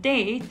out on a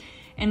date?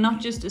 And not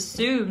just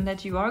assume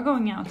that you are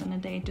going out on a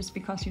date just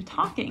because you're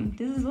talking.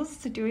 This is also a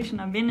situation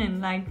I've been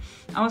in. Like,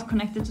 I was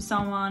connected to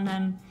someone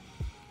and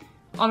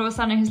all of a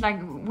sudden he's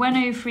like, when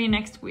are you free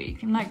next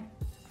week? I'm like,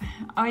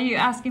 are you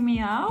asking me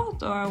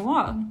out or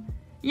what?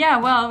 yeah,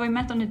 well, we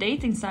met on a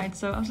dating site,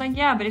 so I was like,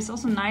 yeah, but it's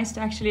also nice to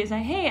actually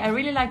say, hey, I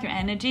really like your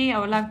energy. I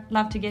would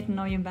love to get to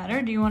know you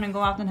better. Do you want to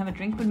go out and have a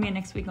drink with me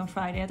next week on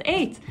Friday at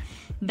 8?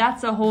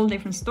 That's a whole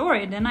different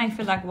story. Then I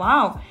feel like,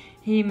 wow,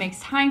 he makes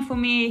time for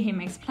me. He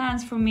makes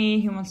plans for me.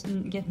 He wants to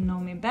get to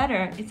know me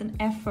better. It's an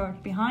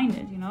effort behind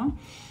it, you know?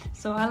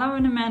 So I love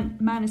when a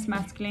man is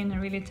masculine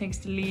and really takes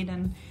the lead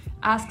and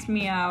asks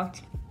me out.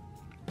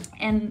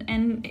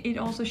 And it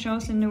also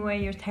shows in the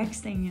way you're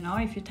texting, you know,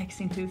 if you're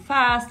texting too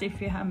fast,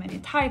 if you have many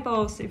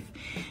typos, if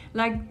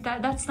like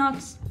that's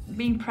not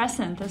being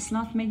present, that's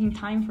not making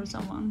time for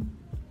someone.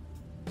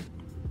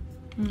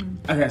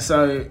 Okay,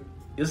 so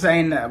you're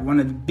saying that one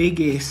of the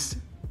biggest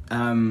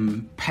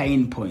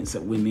pain points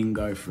that women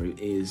go through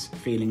is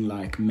feeling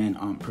like men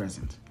aren't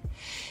present.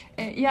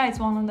 Yeah, it's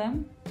one of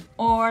them.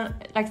 Or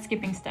like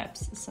skipping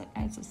steps,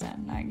 as I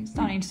said, like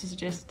starting to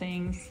suggest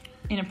things,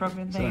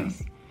 inappropriate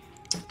things.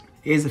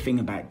 Here's the thing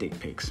about dick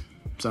pics.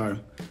 So,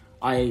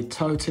 I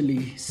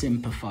totally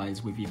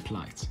sympathise with your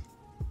plight.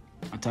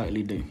 I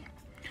totally do.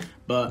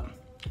 But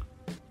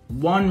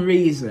one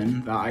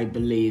reason that I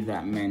believe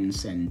that men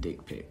send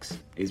dick pics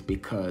is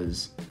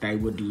because they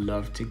would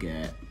love to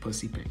get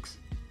pussy pics.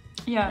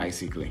 Yeah.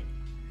 Basically.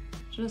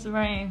 Just a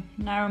very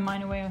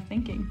narrow-minded way of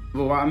thinking.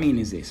 Well, what I mean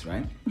is this,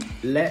 right?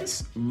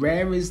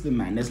 Rare is the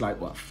man. There's like,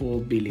 4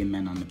 billion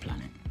men on the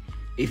planet.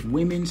 If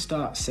women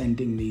start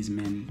sending these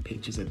men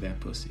pictures of their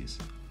pussies,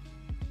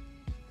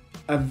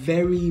 a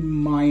very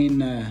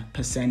minor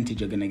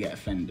percentage are going to get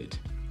offended.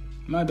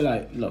 Might be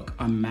like, look,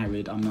 I'm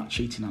married, I'm not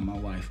cheating on my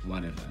wife,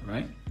 whatever,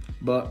 right?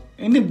 But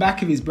in the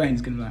back of his brain,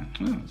 he's going to be like,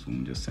 oh, this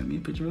woman just sent me a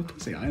picture of a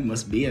pussy. I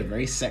must be a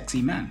very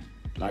sexy man.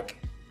 Like,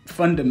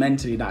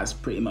 fundamentally, that's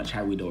pretty much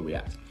how we'd all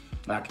react.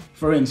 Like,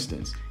 for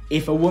instance,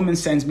 if a woman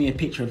sends me a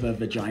picture of her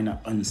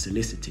vagina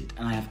unsolicited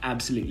and I have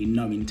absolutely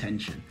no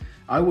intention,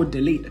 I would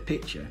delete the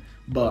picture,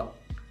 but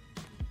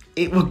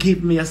it will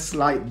give me a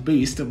slight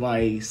boost to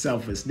my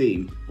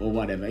self-esteem or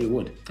whatever. It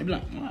would. I'd be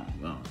like, oh,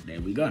 well,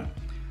 there we go.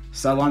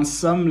 So on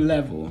some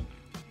level,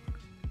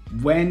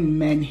 when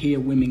men hear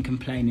women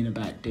complaining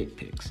about dick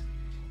pics,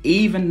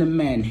 even the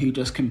men who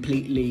just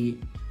completely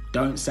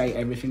don't say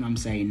everything I'm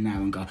saying now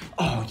and go,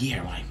 oh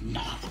yeah,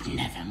 never.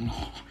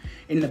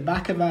 In the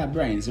back of our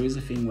brains, there is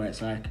a thing where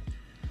it's like,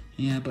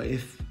 yeah, but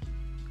if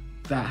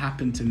that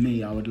happened to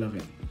me, I would love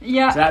it.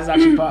 Yeah. So that's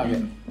actually part of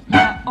it.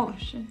 Yeah. Oh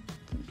shit.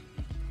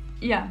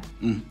 Yeah.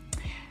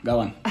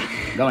 Go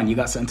on, you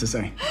got something to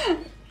say.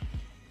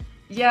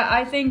 Yeah,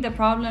 I think the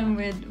problem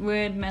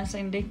with men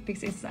sending dick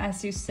pics is,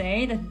 as you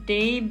say, that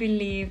they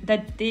believe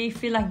that they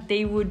feel like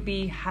they would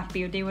be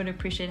happy or they would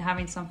appreciate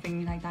having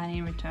something like that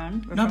in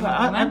return. No, but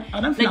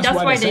I don't think like,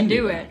 that's why they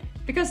do it.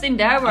 Because in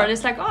their world,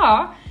 it's like,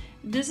 oh,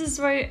 this is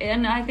where,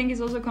 and I think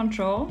it's also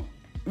control.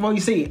 Well,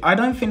 you see, I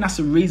don't think that's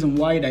the reason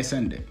why they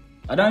send it.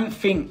 I don't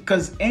think,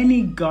 because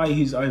any guy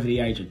who's over the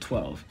age of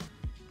 12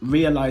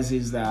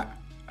 realizes that,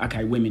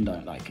 okay, women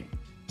don't like it.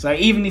 So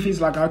even if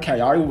he's like,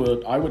 okay, I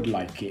would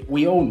like it,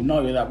 we all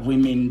know that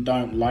women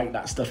don't like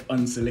that stuff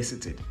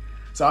unsolicited.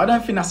 So I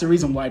don't think that's the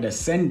reason why they're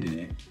sending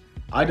it.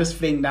 I just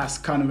think that's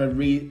kind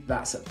of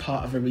that's a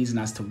part of a reason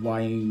as to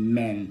why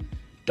men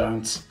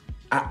don't,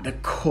 at the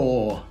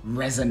core,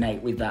 resonate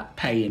with that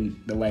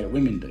pain the way that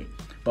women do.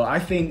 But I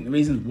think the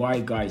reasons why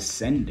guys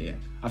send it,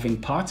 I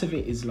think part of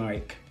it is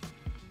like,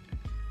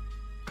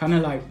 kind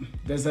of like,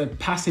 there's a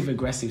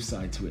passive-aggressive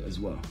side to it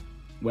as well.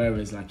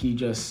 Whereas like you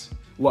just,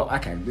 well,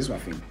 okay, this is what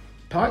I think.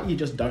 Part you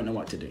just don't know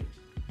what to do.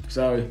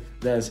 So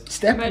there's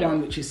step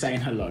 1, which is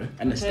saying hello,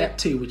 and the step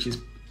 2, which is,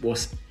 or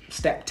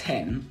step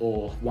 10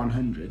 or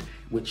 100,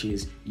 which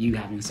is you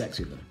having sex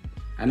with her.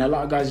 And a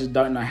lot of guys just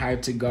don't know how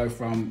to go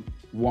from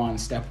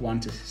step 1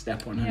 to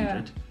step 100.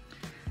 Yeah.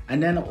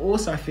 And then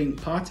also I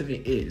think part of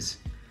it is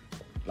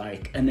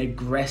like an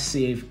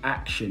aggressive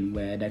action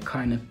where they're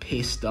kind of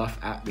pissed off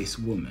at this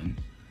woman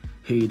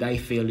who they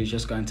feel is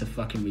just going to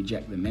fucking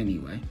reject them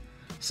anyway.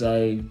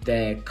 So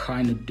they're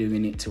kind of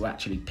doing it to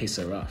actually piss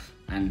her off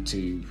and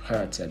to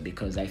hurt her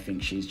because they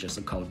think she's just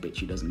a cold bitch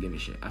who doesn't give a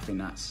shit. I think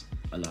that's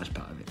a large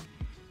part of it.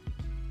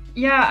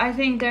 Yeah, I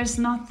think there's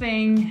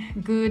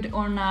nothing good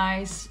or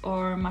nice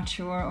or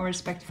mature or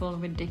respectful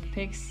with dick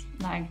pics,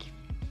 like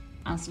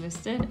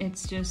unsolicited.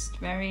 It's just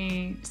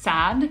very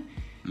sad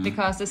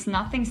because there's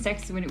nothing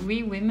sexy with it.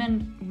 We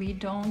women, we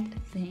don't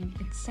think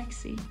it's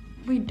sexy.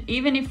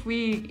 Even if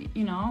we,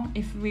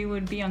 if we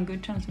would be on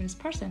good terms with this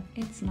person,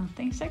 it's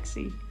nothing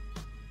sexy.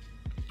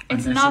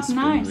 It's not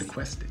nice. Being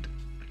requested.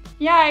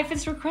 Yeah, if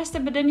it's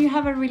requested, but then you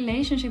have a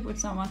relationship with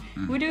someone.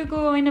 Would you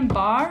go in a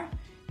bar,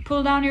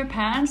 pull down your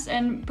pants,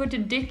 and put a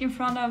dick in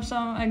front of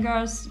a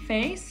girl's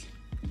face?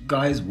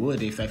 Guys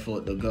would if they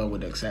thought the girl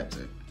would accept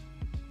it.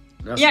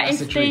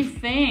 That's if they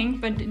think,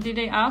 but did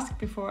they ask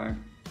before?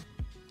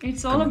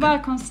 It's all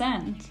about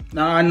consent.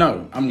 No, I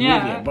know. I'm with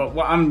you. But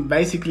what I'm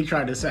basically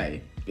trying to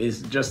say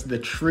is just the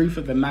truth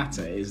of the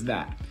matter is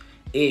that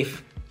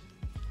if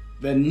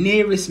the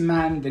nearest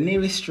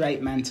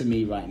straight man to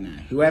me right now,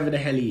 whoever the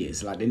hell he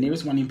is, like the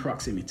nearest one in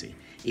proximity,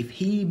 if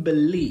he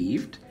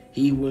believed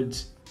he would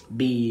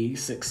be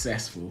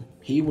successful,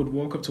 he would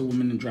walk up to a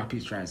woman and drop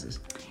his trousers.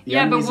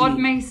 Yeah, but what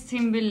makes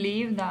him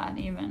believe that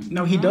even?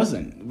 No, he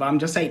doesn't. But I'm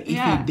just saying, if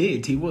he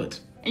did, he would.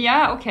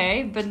 Yeah,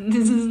 okay, but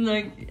this is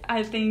like,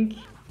 I think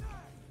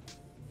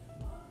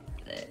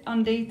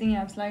on dating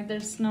apps, like,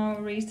 there's no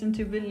reason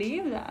to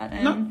believe that.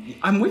 And no,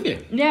 I'm with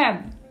you.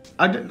 Yeah.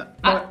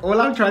 All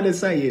I'm trying to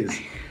say is,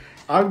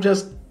 I'm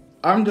just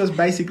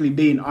basically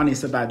being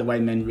honest about the way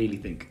men really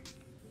think.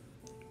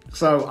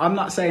 So I'm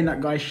not saying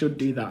that guys should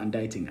do that on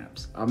dating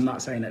apps. I'm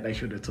not saying that they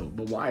should at all.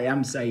 But what I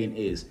am saying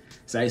is,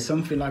 say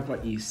something like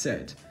what you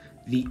said.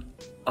 The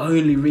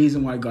only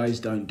reason why guys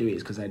don't do it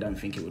is because they don't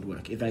think it would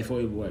work. If they thought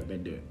it would work,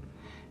 they'd do it.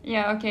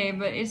 Yeah, okay,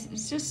 but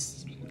it's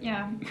just,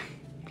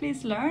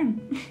 please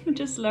learn.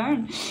 Just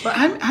learn. But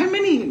how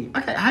many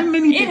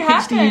dick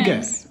pics do you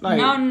get? Like,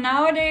 no,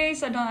 nowadays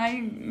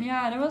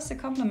there was a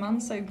couple of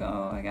months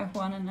ago I got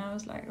one and I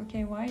was like,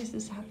 okay, why is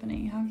this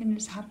happening? How can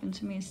this happen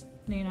to me?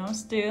 You know,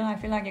 still I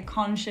feel like a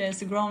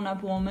conscious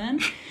grown-up woman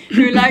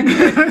who like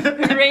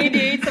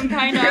radiates some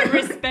kind of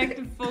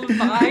respectful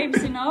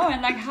vibes, you know,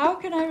 and like how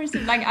can I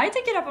receive, like I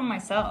take it up on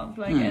myself,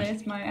 like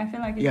it's I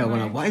feel like it's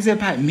well, what is it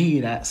about me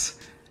that's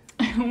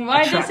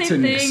why does he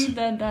think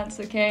that that's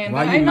okay?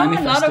 Why are you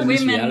manifesting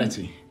this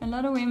reality? A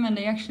lot of women,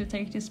 they actually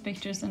take these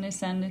pictures and they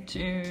send it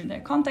to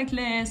their contact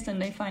list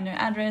and they find their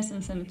address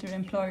and send it to their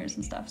employers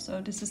and stuff.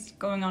 So this is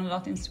going on a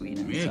lot in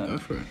Sweden. Yeah, so, go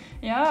for it.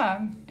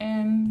 Yeah,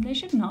 and they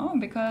should know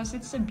because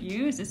it's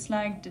abuse. It's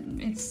like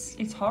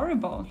it's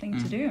horrible thing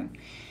to do.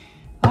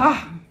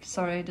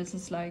 Sorry, this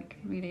is like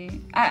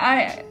really.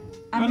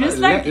 I'm just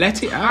like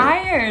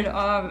tired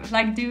of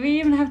like. Do we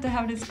even have to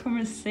have this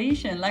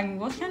conversation? Like,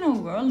 what kind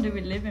of world do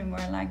we live in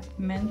where like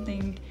men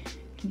think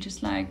can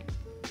just like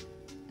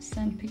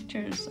send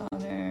pictures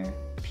of their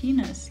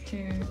penis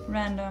to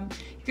random?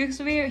 Because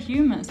we are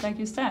humans, like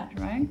you said,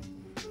 right?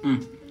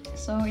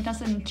 So it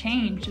doesn't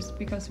change just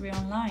because we're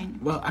online.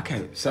 Well,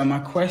 okay. So my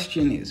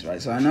question is,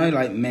 right? So I know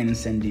like men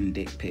sending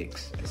dick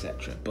pics,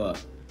 etc.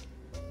 But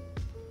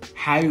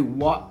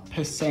what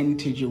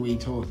percentage are we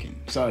talking?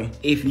 So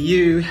if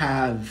you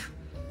have,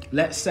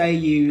 let's say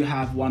you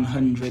have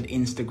 100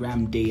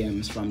 Instagram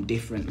DMs from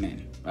different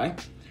men, right?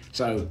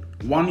 So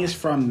one is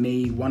from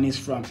me, one is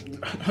from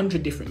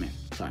 100 different men,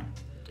 fine.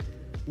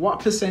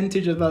 What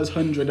percentage of those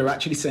 100 are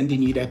actually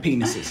sending you their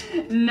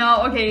penises?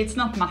 No, okay, it's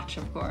not much,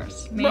 of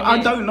course. Maybe. But I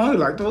don't know,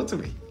 like, talk to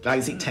me. Like,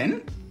 is it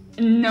 10?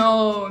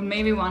 No,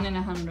 maybe 1 in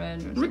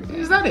 100.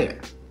 Is that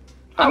it?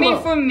 I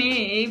mean, for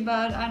me,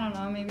 but I don't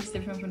know, maybe it's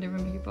different for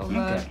different people,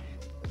 but... Okay.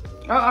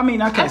 I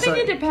mean, okay, I think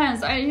it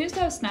depends. I used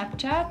to have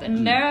Snapchat,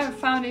 and there I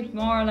found it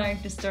more,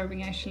 like,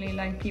 disturbing, actually.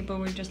 Like, people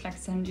would just, like,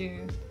 send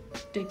you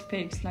dick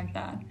pics like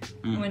that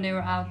when they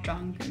were out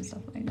drunk and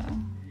stuff like that.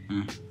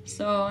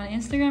 So, on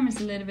Instagram, it's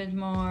a little bit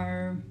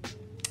more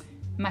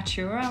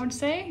mature, I would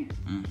say.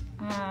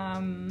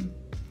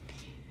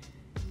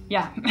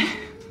 Yeah.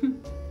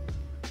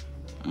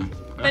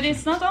 But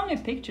it's not only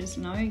pictures,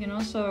 you know, you can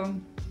also...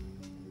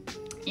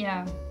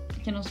 Yeah,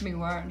 it can also be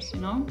words, you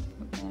know,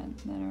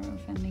 that are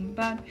offending.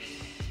 But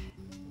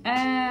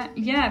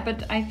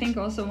but I think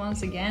also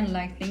once again,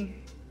 like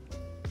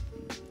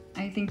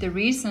I think the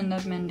reason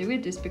that men do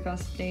it is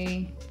because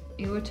it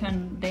would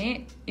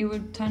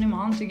turn him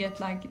on to get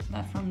like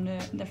that from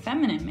the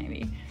feminine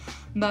maybe.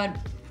 But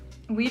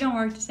we don't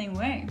work the same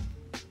way.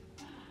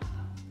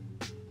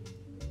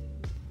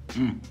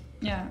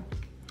 Yeah.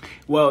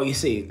 Well, you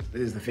see,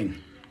 this is the thing.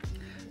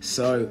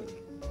 So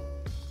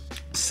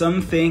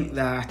something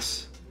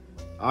that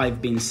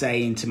I've been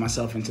saying to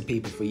myself and to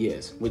people for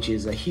years, which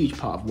is a huge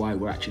part of why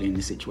we're actually in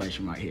this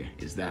situation right here,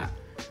 is that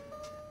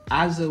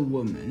as a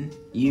woman,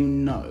 you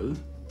know,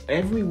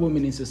 every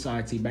woman in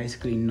society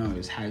basically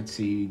knows how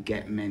to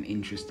get men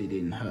interested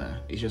in her.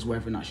 It's just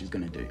whether or not she's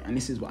going to do it. And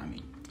this is what I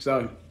mean.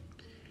 So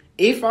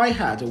if I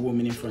had a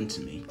woman in front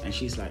of me and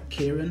she's like,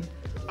 Kieran,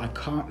 I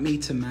can't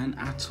meet a man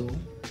at all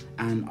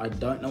and I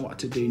don't know what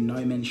to do,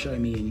 no men show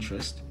me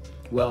interest.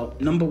 Well,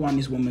 number one,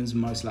 this woman's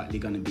most likely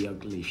going to be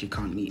ugly if she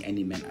can't meet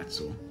any men at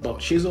all.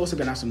 But she's also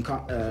going to have some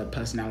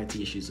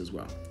personality issues as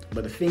well.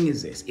 But the thing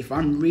is this, if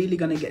I'm really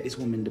going to get this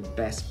woman the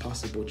best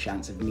possible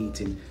chance of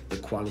meeting the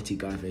quality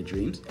guy of her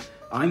dreams,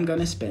 I'm going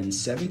to spend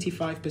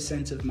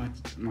 75% of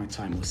my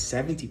time or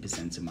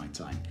 70% of my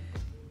time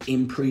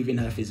improving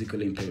her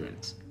physical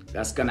appearance.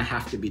 That's going to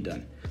have to be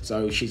done.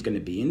 So she's going to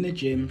be in the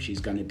gym,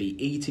 she's going to be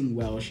eating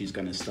well, she's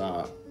going to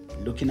start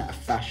looking at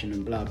fashion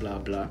and blah blah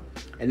blah,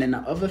 and then the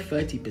other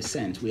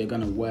 30% we are going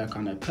to work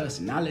on her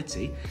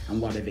personality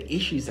and whatever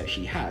issues that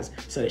she has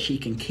so that she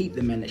can keep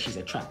the men that she's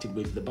attracted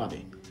with the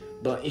body.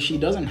 But if she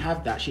doesn't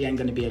have that, she ain't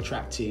going to be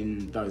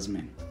attracting those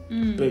men.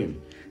 Boom.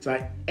 So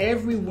like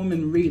every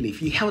woman really,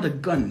 if you held a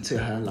gun to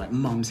her like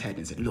mom's head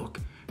and said, look,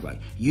 right,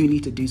 you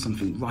need to do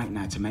something right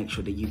now to make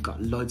sure that you've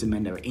got loads of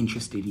men that are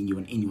interested in you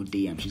and in your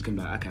DM, she's going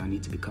to be like, okay, I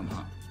need to become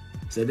hot.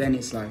 So then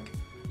it's like,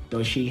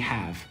 does she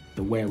have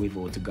the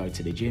wherewithal to go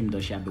to the gym?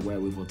 Does she have the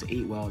wherewithal to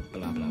eat well?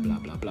 Blah, blah, blah,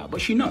 blah, blah.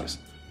 But she knows.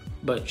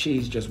 But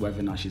she's just whether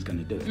or not she's going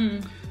to do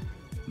it.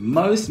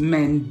 most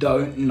men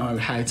don't know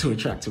how to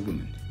attract a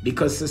woman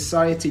because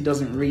society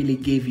doesn't really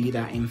give you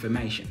that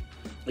information.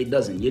 It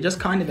doesn't. You're just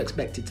kind of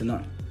expected to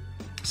know.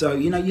 So,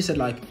 you know, you said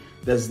like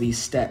there's these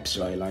steps,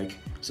 right? Like,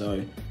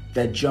 so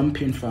they're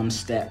jumping from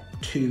step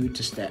 2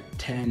 to step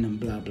 10 and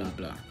blah, blah,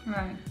 blah.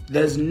 Right.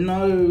 There's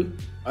no,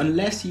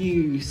 unless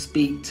you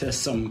speak to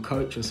some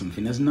coach or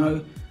something, there's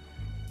no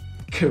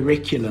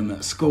curriculum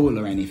at school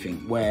or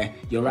anything where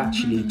you're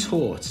actually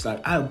taught. It's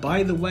like, oh,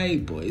 by the way,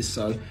 boys,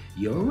 so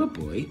you're a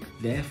boy,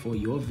 therefore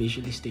you're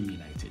visually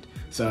stimulated.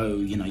 So,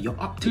 you know, your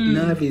optic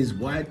nerve is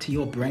wired to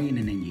your brain,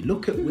 and then you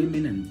look at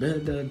women and blah,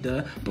 blah,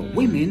 blah. But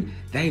women,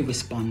 they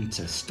respond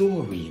to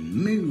story and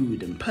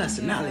mood and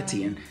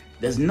personality, and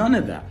there's none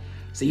of that.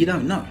 So you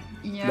don't know.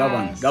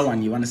 Yes. Go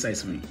on. You want to say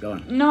something? Go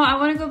on. No, I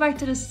want to go back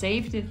to the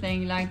safety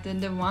thing. Like the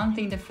one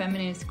thing the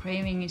feminine is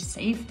craving is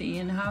safety.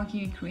 And how can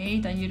you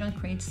create that? You don't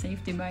create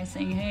safety by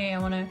saying, hey, I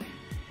want to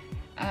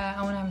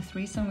have a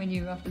threesome with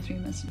you after 3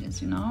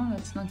 messages, you know?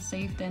 That's not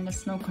safety and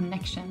that's no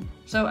connection.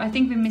 So I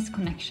think we miss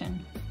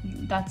connection.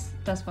 That's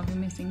what we're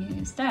missing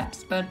in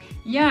steps. But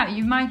yeah,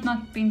 you might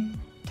not been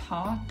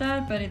taught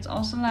that, but it's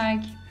also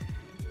like,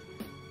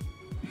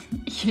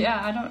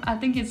 yeah, I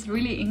think it's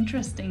really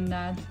interesting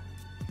that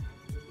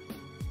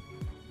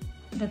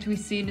we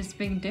see this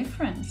big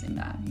difference in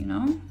that, you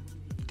know?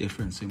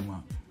 Difference in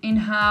what? In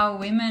how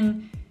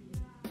women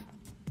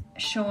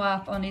show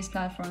up on these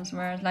platforms,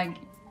 whereas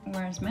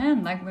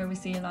men, like where we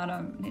see a lot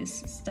of these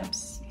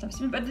steps.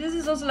 But this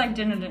is also like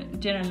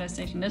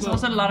generalization. There's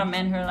also a lot of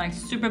men who are like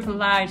super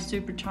polite,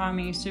 super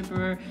charming,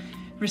 super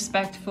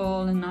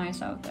respectful and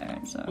nice out there.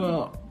 So.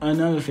 Well,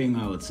 another thing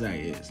I would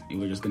say is, you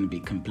were just going to be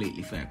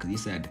completely fair, because you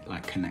said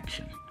like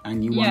connection,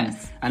 and you want,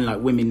 and like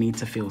women need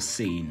to feel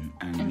seen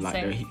and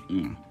like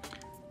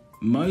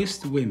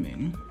most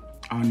women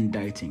on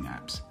dating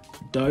apps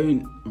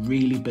don't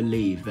really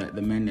believe that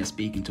the men they're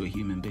speaking to are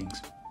human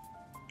beings.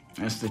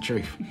 That's the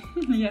truth.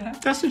 Yeah.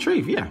 That's the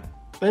truth, yeah.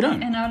 They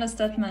don't. And how does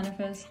that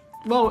manifest?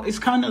 Well, it's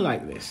kind of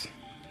like this.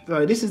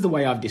 So this is the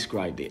way I've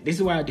described it. This is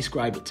the way I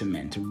describe it to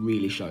men to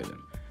really show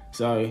them.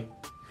 So,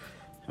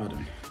 hold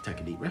on. Take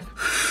a deep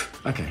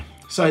breath. Okay.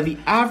 So the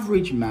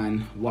average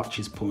man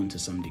watches porn to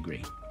some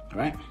degree, all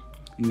right?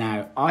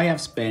 Now, I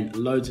have spent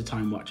loads of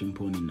time watching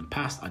porn in the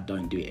past. I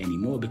don't do it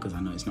anymore because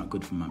I know it's not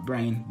good for my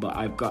brain, but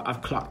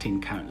I've clocked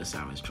in countless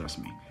hours, trust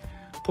me.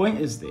 Point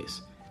is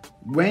this.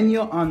 When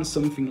you're on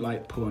something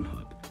like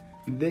Pornhub,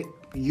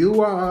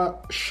 you are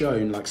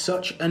shown like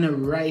such an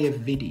array of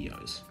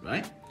videos,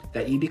 right?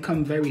 That you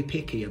become very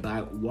picky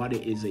about what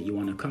it is that you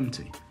want to come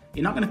to.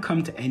 You're not going to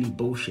come to any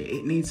bullshit.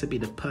 It needs to be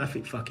the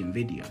perfect fucking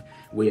video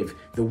with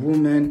the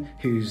woman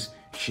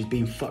she's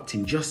being fucked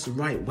in just the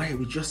right way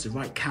with just the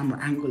right camera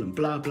angle and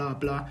blah, blah,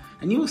 blah.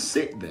 And you'll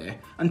sit there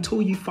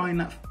until you find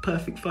that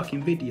perfect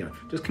fucking video,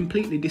 just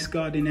completely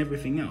discarding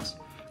everything else.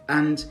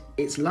 And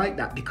it's like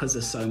that because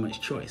there's so much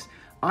choice.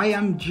 I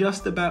am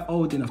just about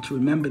old enough to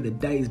remember the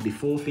days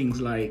before things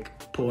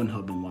like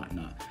Pornhub and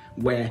whatnot,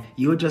 where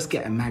you'll just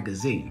get a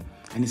magazine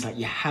and it's like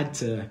you had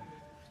to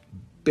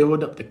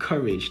build up the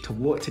courage to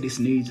walk to this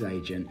news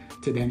agent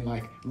to then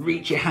like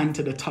reach your hand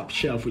to the top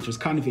shelf, which was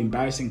kind of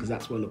embarrassing because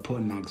that's what the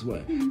porn mags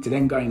were, to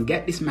then go and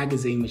get this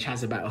magazine which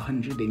has about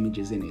 100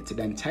 images in it, to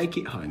then take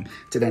it home,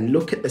 to then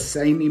look at the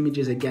same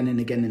images again and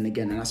again and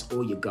again, and that's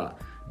all you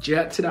got.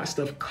 Jerk to that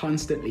stuff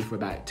constantly for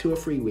about 2 or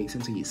 3 weeks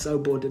until you're so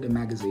bored of the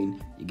magazine,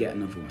 you get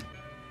another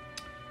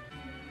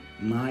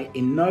one.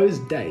 In those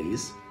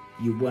days,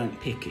 you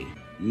weren't picky.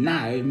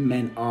 Now,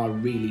 men are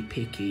really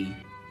picky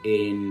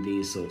in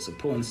these sorts of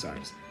porn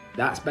sites.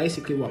 That's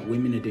basically what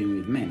women are doing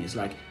with men. It's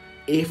like,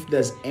 if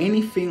there's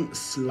anything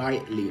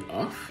slightly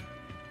off,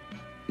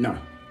 no,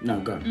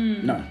 go.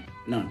 No.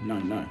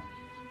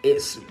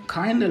 It's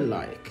kind of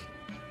like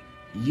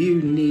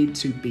you need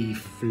to be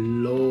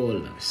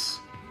flawless.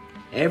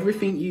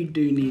 Everything you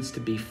do needs to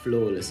be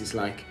flawless. It's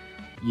like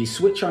you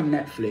switch on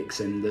Netflix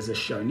and there's a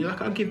show and you're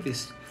like, I'll give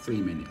this 3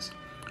 minutes.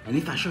 And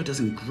if that show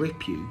doesn't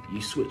grip you,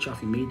 you switch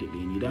off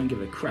immediately and you don't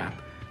give a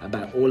crap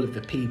about all of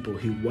the people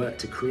who worked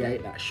to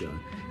create that show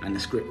and the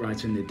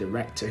scriptwriter and the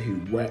director who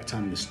worked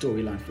on the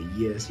storyline for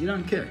years. You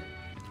don't care.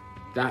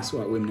 That's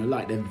what women are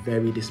like. They're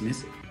very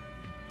dismissive.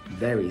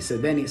 Very. So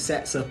then it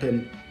sets up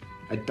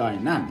a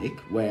dynamic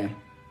where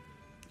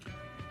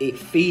it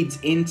feeds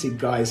into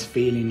guys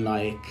feeling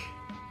like,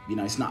 you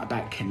know, it's not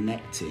about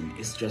connecting.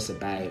 It's just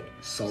about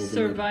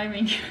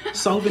surviving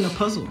a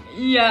puzzle.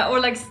 Yeah, or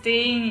like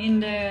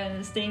staying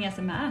as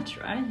a match,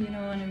 right? You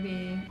don't want to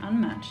be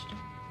unmatched.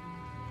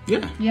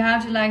 Yeah. You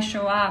have to like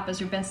show up as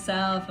your best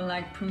self and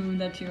like prove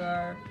that you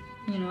are,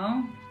 you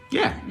know.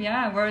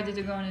 Yeah, worthy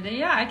to go on a date.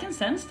 Yeah, I can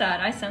sense that.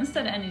 I sense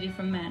that energy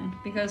from men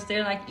because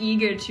they're like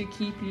eager to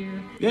keep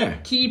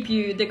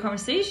you the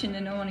conversation. They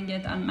don't want to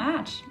get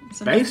unmatched.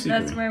 So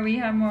that's where we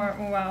have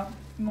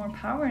more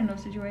power in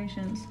those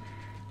situations.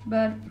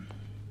 But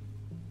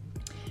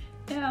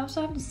yeah, I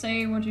also have to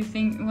say what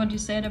you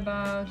said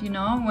about, you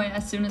know, when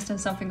as soon as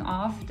there's something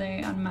off,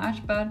 they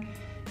unmatch. But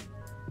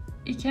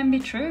it can be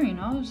true, you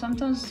know.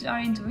 Sometimes our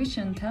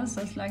intuition tells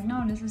us like,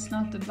 no, this is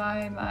not the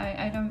vibe.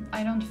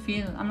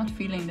 I'm not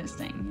feeling this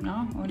thing, you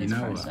know, or this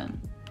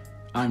person.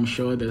 I'm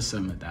sure there's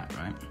some of that,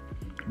 right?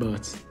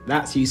 But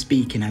that's you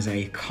speaking as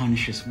a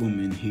conscious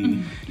woman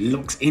who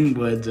looks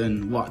inward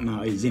and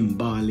whatnot, is in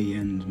Bali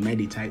and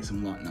meditates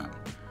and whatnot.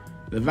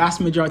 The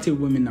vast majority of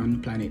women on the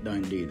planet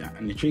don't do that.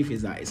 And the truth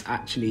is that it's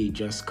actually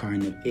just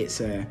it's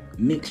a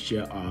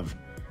mixture of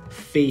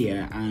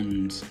fear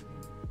and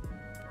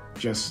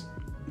just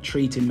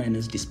treating men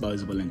as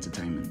disposable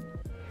entertainment.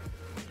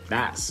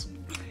 That's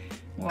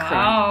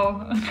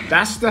wow.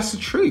 That's the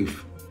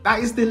truth. That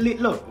is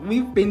look,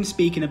 we've been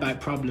speaking about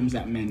problems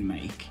that men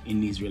make in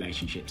these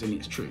relationships, and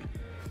it's true.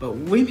 But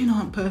women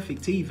aren't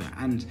perfect either,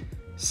 and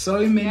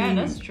so many... Yeah,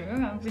 that's true,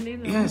 I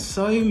believe that. Yeah,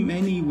 so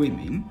many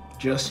women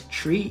just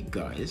treat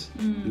guys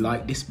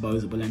like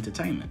disposable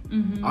entertainment.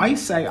 Mm-hmm.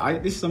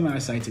 This is something I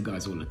say to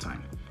guys all the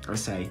time. I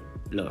say,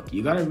 look,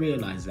 you gotta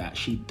realise that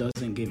she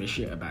doesn't give a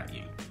shit about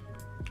you.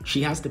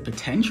 She has the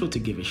potential to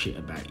give a shit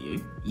about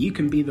you. You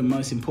can be the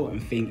most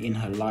important thing in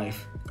her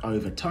life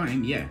over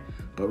time, yeah.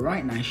 But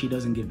right now, she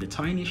doesn't give the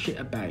tiniest shit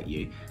about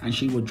you, and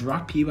she will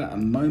drop you at a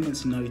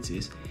moment's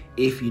notice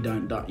if you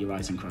don't dot your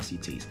I's and cross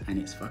your T's. And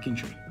it's fucking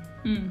true.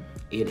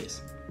 It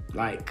is.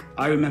 Like,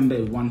 I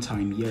remember one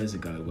time years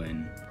ago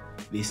when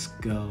this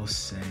girl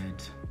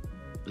said,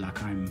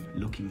 like, I'm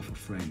looking for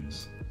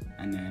friends.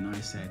 And then I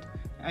said,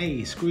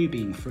 hey, screw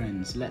being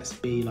friends. Let's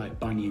be like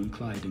Bonnie and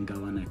Clyde and go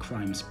on a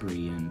crime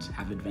spree and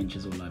have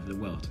adventures all over the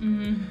world.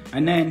 Mm-hmm.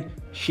 And then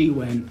she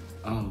went,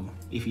 oh,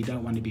 if you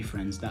don't want to be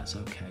friends, that's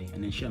okay.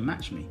 And then she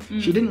unmatched me.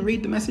 She didn't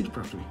read the message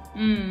properly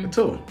at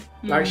all.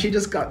 Like, she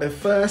just got the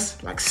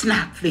first, like,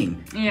 snap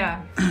thing.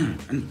 Yeah.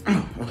 And,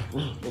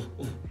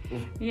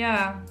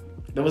 yeah.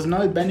 There was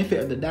no benefit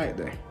of the doubt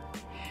there.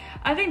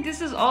 I think this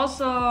is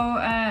also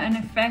an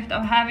effect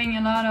of having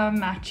a lot of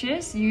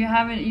matches.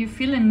 You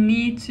feel a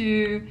need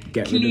to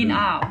clean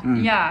out.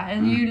 Yeah,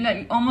 and you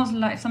like almost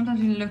like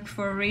sometimes you look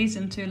for a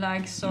reason to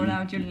like sort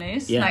out your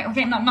list. Yeah. Like,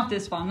 okay, not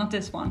this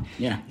one.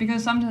 Yeah.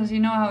 Because sometimes you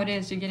know how it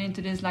is. You get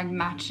into this like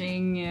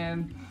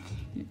matching.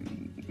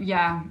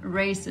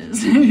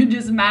 Races. You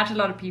just match a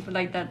lot of people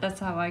like that. That's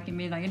how I can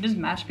be. Like, I just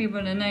match people,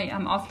 and then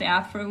I'm off the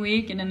app for a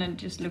week, and then I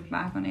just look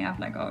back on the app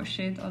like, oh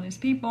shit, all these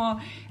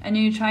people, and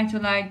you try to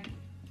like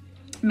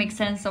make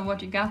sense of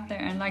what you got there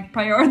and like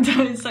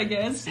prioritize, I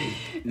guess.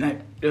 No,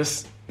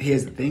 just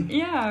here's the thing.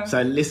 Yeah.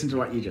 So listen to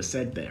what you just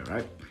said there,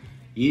 right?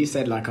 You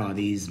said like, oh,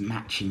 these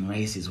matching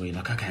races where you're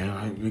like, okay, all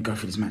right, we go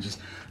for these matches.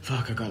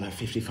 Fuck, I got like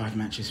 55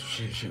 matches.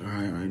 Shit, all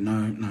right,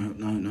 no,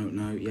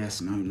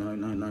 yes,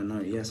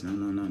 no, yes,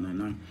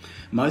 no.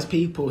 Most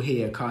people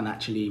here can't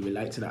actually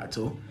relate to that at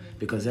all,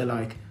 because they're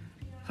like,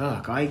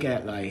 fuck, I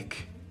get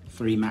like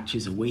 3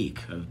 matches a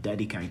week of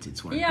dedicated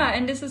to it. Yeah,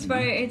 and this is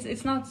where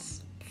it's not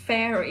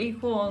fair or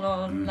equal,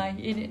 or like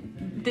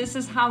this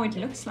is how it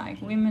looks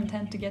like. Women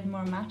tend to get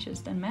more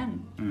matches than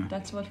men.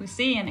 That's what we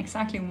see, and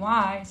exactly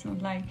why it's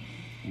not like...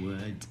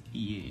 Would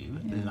you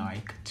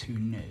like to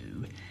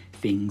know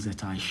things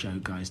that I show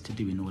guys to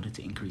do in order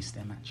to increase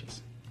their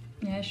matches?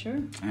 Yeah, sure.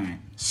 Alright,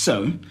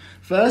 so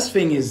first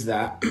thing is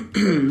that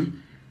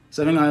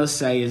something I'll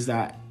say is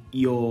that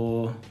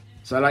so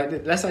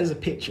like, let's say there's a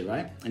picture,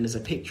 right? And there's a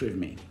picture of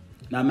me.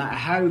 No matter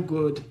how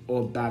good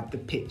or bad the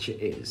picture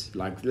is,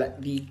 like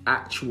the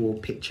actual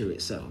picture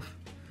itself,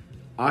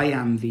 I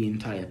am the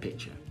entire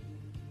picture.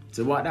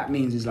 So what that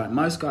means is, like,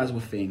 most guys will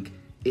think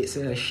it's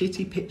a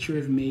shitty picture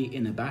of me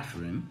in a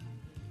bathroom,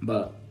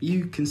 but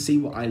you can see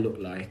what I look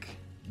like,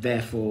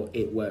 therefore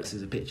it works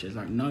as a picture. It's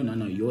like, no,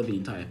 you're the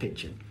entire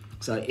picture.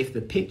 So if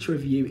the picture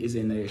of you is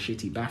in a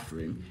shitty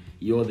bathroom,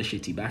 you're the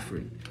shitty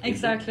bathroom.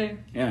 Exactly.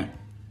 Yeah.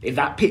 If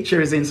that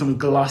picture is in some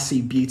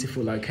glossy,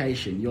 beautiful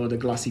location, you're the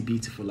glossy,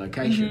 beautiful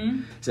location.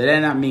 Mm-hmm. So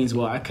then that means,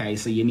 well, okay,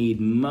 so you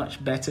need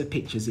much better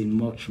pictures in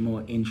much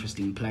more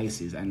interesting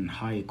places and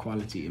higher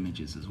quality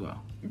images as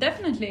well.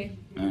 Definitely.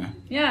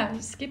 Yeah,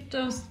 skip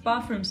those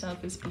bathroom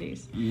selfies,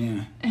 please.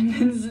 Yeah. And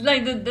it's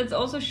like that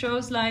also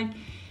shows, like,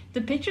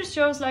 the picture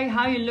shows, like,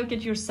 how you look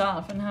at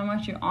yourself and how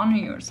much you honor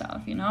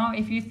yourself, you know?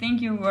 If you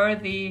think you're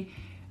worthy...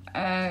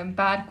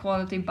 bad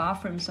quality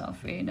bathroom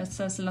selfie, that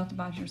says a lot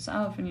about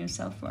yourself and your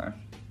self-worth.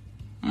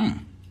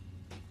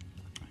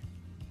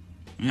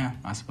 Yeah,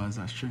 I suppose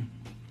that's true.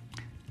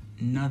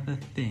 Another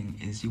thing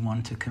is you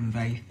want to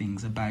convey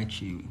things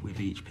about you with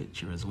each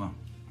picture as well.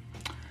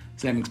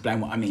 So let me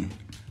explain what I mean.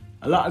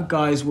 A lot of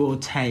guys will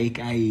take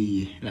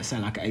let's say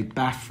like a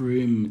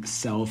bathroom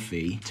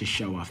selfie to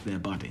show off their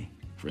body,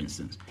 for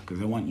instance, because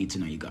they want you to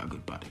know you got a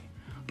good body.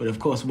 But of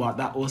course, what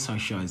that also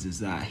shows is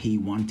that he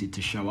wanted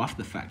to show off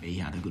the fact that he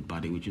had a good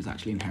body, which is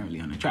actually inherently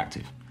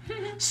unattractive.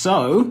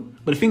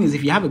 But the thing is,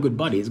 if you have a good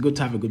body, it's good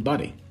to have a good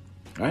body,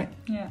 right?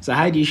 Yeah. So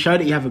how do you show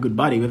that you have a good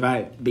body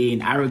without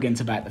being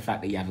arrogant about the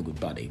fact that you have a good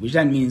body? Which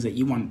then means that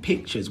you want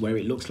pictures where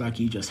it looks like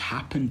you just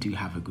happen to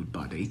have a good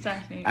body.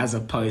 Exactly. As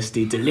opposed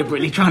to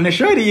deliberately trying to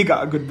show that you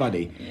got a good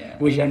body. Yeah.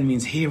 Which then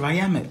means here I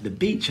am at the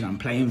beach and I'm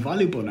playing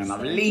volleyball and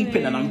I'm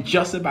leaping and I'm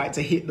just about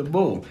to hit the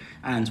ball.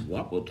 And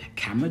what? Well, the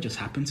camera just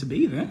happened to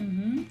be there.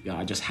 Mm-hmm. yeah,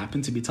 I just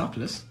happen to be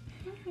topless.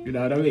 You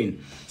know what I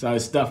mean? So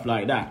stuff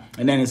like that.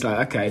 And then it's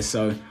like, okay,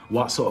 so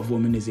what sort of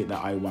woman is it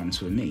that I want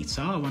to meet?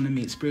 So I want to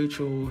meet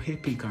spiritual,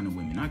 hippie kind of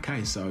women.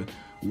 Okay, so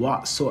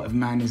what sort of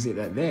man is it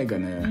that they're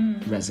going to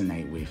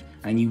resonate with?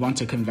 And you want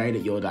to convey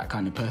that you're that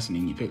kind of person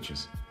in your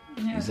pictures,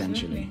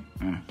 essentially.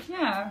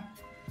 Yeah,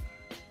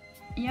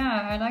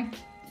 I like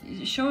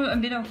show a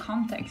bit of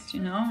context, you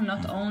know,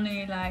 not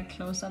only like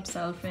close-up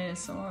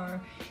selfies or,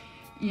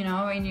 you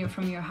know,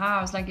 from your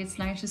house. Like, it's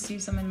nice to see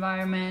some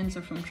environments,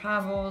 or from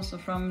travels, or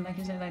from, like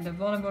you said, like the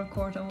volleyball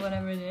court or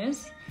whatever it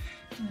is.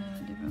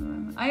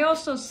 I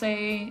also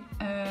say,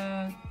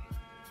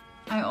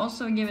 I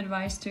also give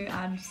advice to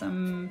add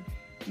some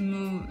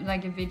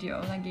like a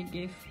video, like a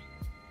GIF,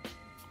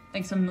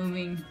 like some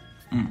moving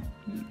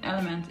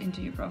element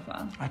into your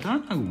profile. I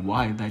don't know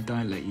why they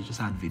don't let you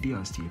just add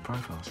videos to your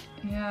profiles.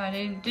 Yeah,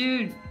 they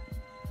do.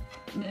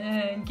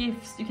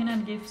 GIFs, you can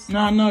add GIFs.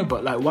 No,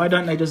 but like, why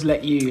don't they just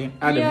let you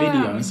add a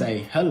video and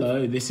say,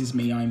 hello, this is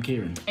me, I'm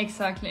Kieran?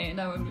 Exactly,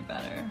 that would be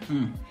better.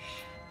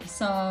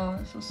 So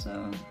it's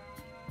also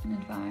an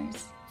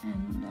advice.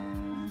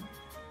 And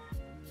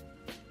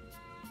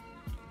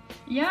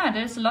yeah,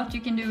 there's a lot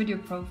you can do with your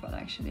profile,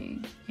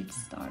 actually. It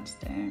starts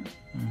there.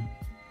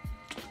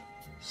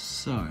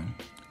 So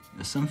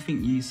there's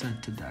something you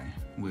said today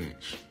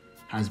which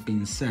has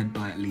been said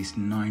by at least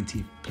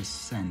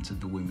 90% of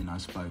the women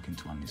I've spoken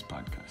to on this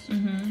podcast,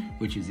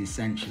 which is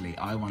essentially,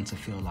 I want to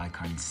feel like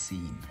I'm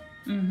seen.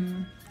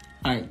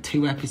 Like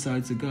 2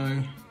 episodes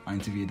ago, I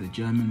interviewed a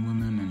German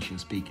woman, and she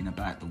was speaking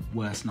about the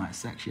worst night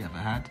sex she ever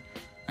had,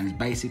 and it's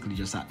basically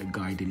just that the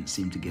guy didn't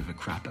seem to give a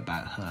crap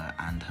about her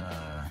and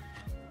her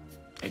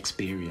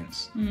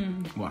experience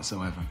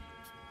whatsoever.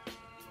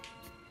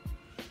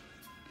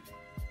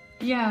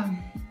 Yeah.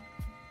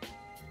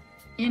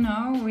 You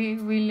know, we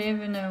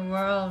live in a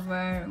world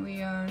where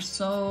we are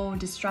so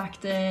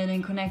distracted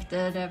and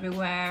connected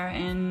everywhere,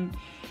 and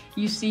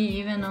you see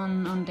even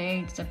on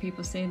dates that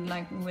people sit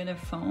like with their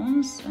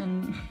phones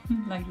and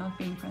like not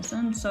being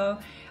present. So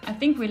I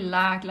think we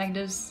lack, like,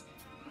 it's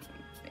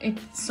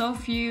so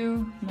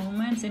few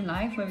moments in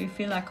life where we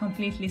feel like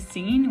completely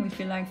seen, we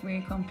feel like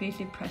we're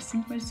completely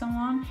present with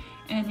someone.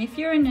 And if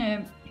you're in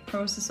a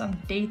process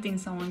of dating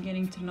someone,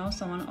 getting to know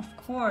someone, of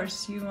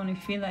course you want to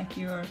feel like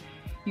you're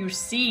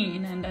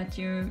seen and that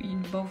you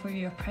both of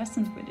you are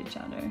present with each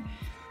other.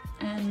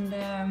 And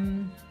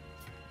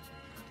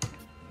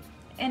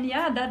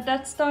yeah,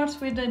 that starts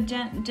with a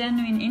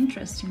genuine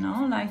interest, you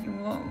know, like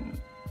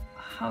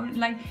how,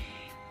 like,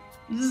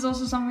 this is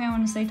also something I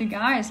want to say to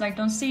guys, like,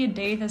 don't see a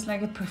date as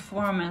like a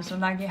performance or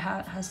like it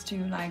has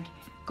to like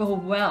go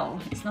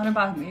well. It's not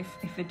about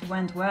if it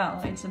went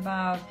well, it's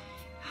about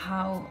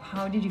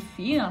how did you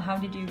feel, how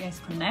did you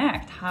guys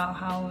connect,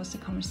 how was the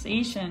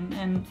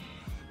conversation,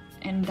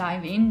 and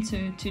dive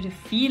into the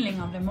feeling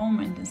of the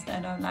moment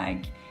instead of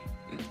like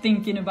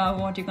thinking about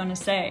what you're gonna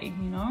say,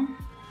 you know.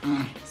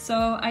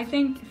 So I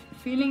think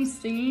feeling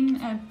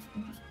seen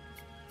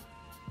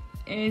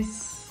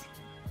is,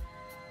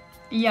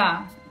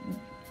 yeah,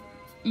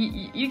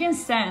 you can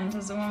sense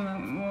as a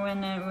woman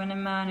when a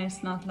man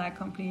is not like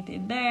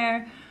completely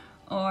there,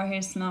 or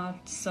he's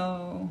not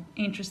so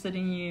interested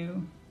in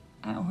you,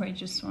 or he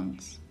just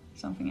wants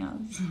something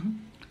else.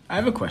 I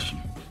have a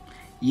question.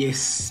 You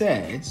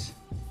said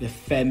the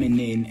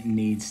feminine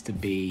needs to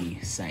be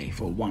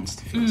safe, or wants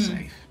to feel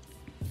safe.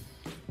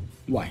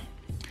 Why?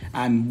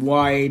 And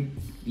why?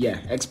 Yeah,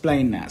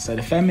 explain that. So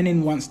the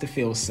feminine wants to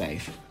feel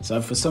safe.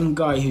 So for some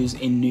guy who's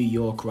in New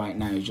York right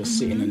now, who's just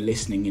sitting and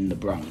listening in the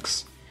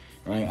Bronx,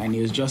 right, and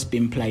he has just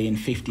been playing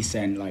 50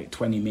 Cent like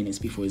 20 minutes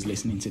before he's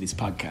listening to this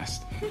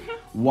podcast,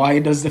 why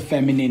does the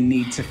feminine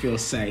need to feel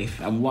safe,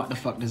 and what the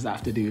fuck does that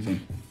have to do with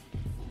him?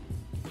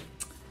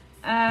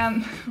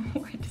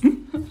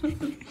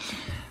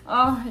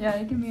 Oh yeah,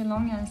 it can be a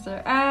long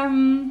answer.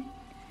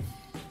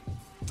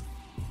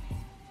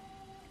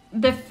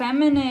 The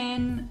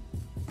feminine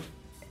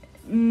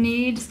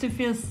needs to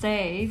feel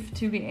safe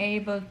to be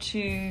able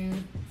to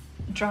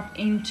drop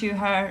into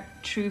her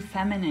true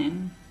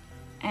feminine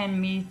and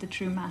meet the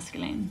true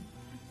masculine.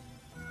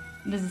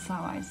 This is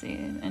how I see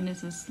it, and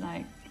this is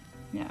like,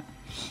 yeah.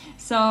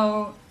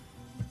 So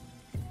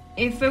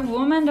if a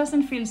woman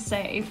doesn't feel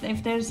safe,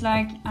 if there's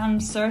like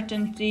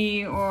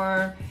uncertainty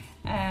or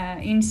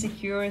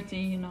insecurity,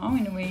 you know,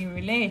 in the way you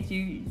relate,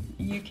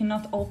 you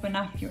cannot open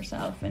up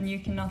yourself, and you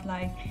cannot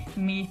like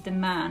meet the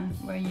man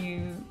where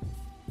you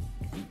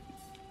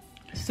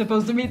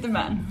supposed to meet the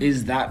man.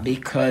 Is that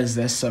because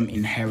there's some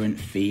inherent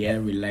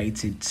fear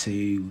related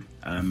to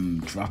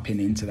dropping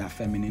into that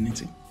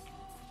femininity?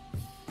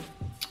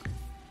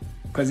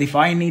 Because if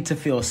I need to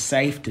feel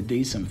safe to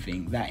do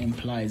something, that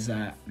implies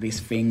that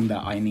this thing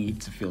that I need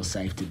to feel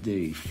safe to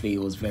do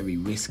feels very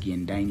risky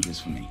and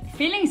dangerous for me.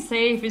 Feeling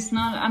safe is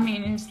not, I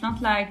mean, it's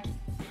not like...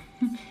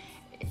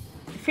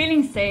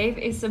 Feeling safe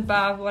is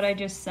about what I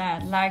just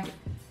said. Like,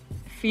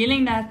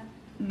 feeling that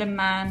the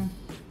man's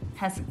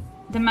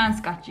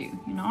got you,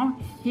 you know?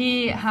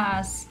 He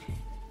has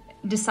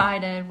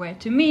decided where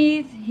to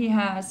meet. He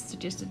has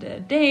suggested a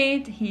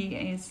date. He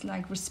is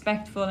like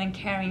respectful and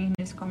caring in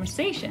this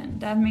conversation.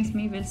 That makes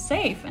me feel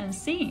safe and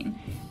seen,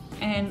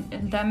 and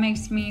that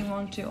makes me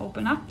want to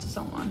open up to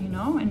someone, you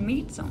know, and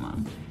meet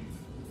someone.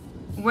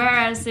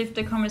 Whereas if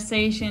the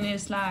conversation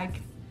is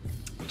like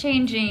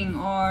changing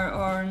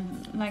or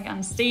like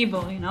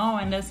unstable, you know,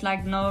 and there's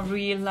like no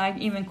real like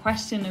even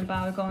question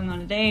about going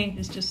on a date,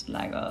 it's just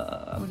like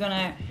we're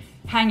gonna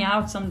hang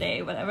out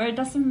someday, whatever, it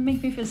doesn't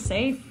make me feel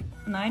safe,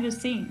 neither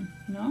seen,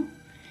 you know.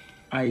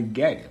 I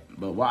get it,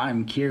 but what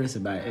I'm curious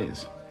about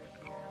is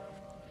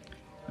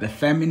the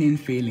feminine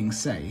feeling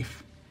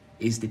safe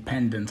is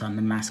dependent on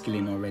the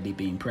masculine already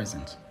being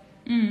present.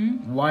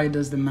 Why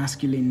does the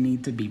masculine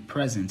need to be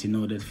present in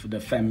order for the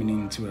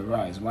feminine to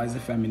arise? Why is the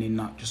feminine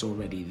not just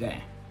already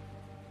there?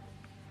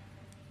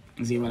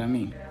 You see what I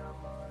mean?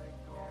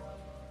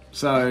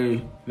 So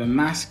the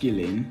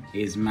masculine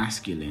is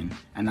masculine,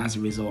 and as a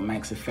result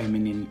makes the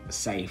feminine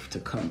safe to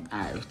come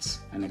out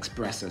and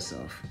express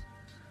herself.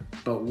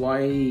 But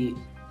why,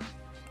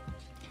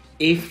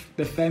 if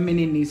the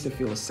feminine needs to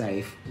feel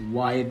safe,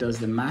 why does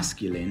the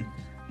masculine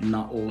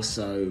not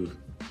also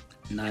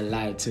not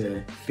allowed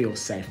to feel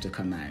safe to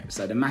come out?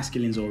 So the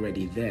masculine's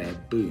already there,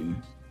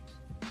 boom,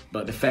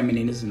 but the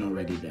feminine isn't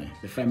already there.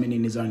 The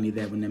feminine is only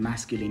there when the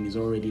masculine is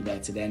already there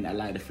to then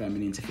allow the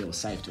feminine to feel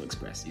safe to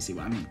express. You see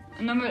what I mean?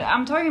 No, but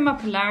I'm talking about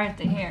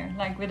polarity here,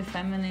 like with the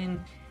feminine,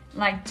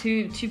 like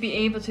to be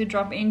able to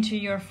drop into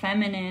your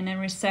feminine and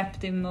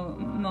receptive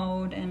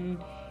mode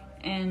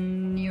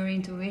and your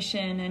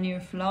intuition and your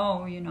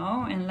flow, you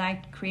know, and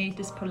like create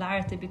this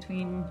polarity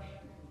between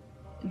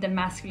the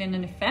masculine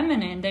and the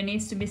feminine. There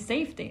needs to be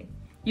safety.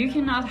 You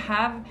cannot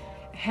have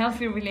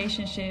healthy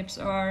relationships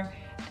or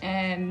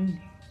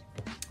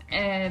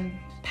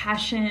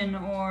passion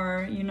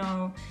or, you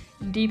know,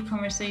 deep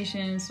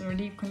conversations or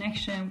deep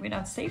connection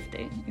without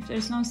safety. If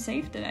there's no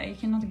safety there, you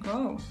cannot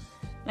grow.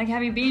 Like,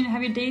 have you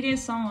dated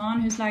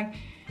someone who's like,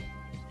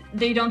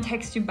 they don't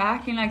text you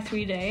back in like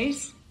 3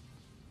 days?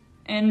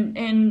 And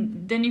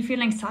then you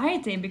feel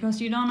anxiety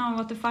because you don't know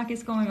what the fuck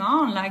is going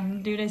on.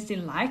 Like, do they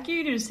still like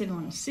you? Do they still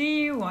want to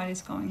see you? What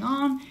is going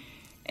on?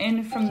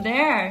 And from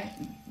there,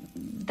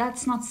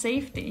 that's not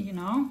safety, you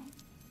know?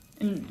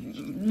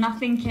 And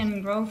nothing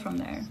can grow from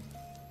there.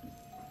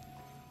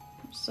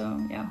 So,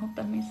 yeah, I hope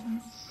that makes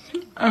sense.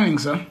 I think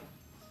so.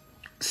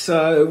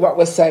 So, what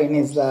we're saying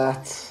is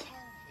that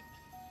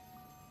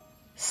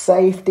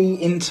safety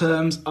in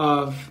terms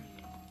of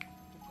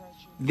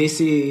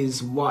this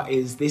is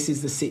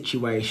the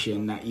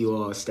situation that you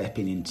are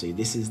stepping into.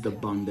 This is the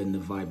bond and the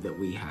vibe that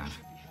we have.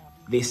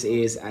 This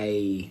is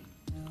I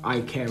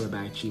care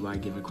about you, I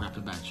give a crap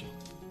about you.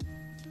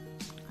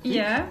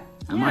 Yeah.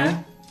 Am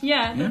I?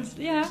 Yeah, that's,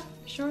 yeah,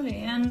 surely.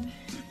 And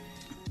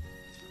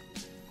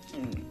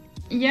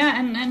yeah,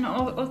 and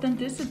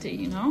authenticity,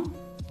 you know?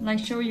 Like,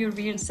 show your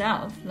real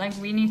self. Like,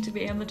 we need to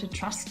be able to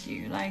trust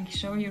you. Like,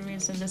 show your real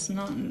self.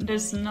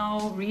 There's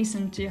no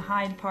reason to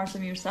hide parts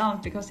of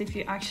yourself, because if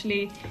you're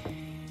actually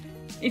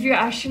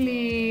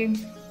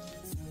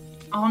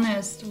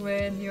honest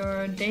with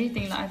your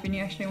dating life and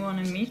you actually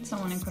want to meet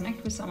someone and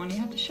connect with someone, you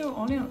have to show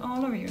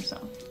all of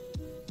yourself.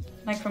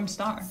 Like, from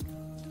start.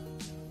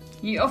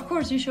 Of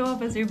course, you show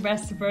up as your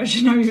best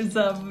version of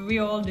yourself. We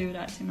all do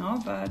that, you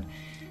know, but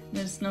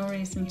there's no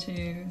reason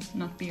to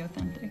not be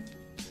authentic.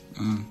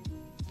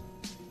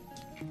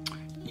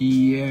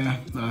 Yeah,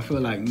 but I feel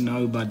like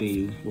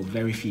nobody, or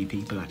very few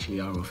people actually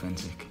are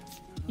authentic.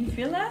 You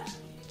feel that?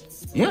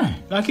 Yeah,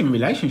 like in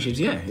relationships,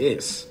 yeah,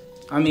 it's.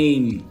 I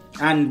mean,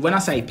 and when I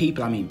say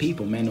people, I mean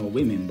people, men or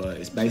women, but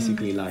it's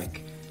basically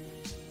like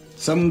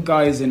some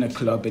guy's in a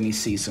club and he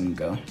sees some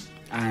girl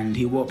and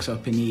he walks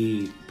up and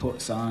he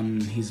puts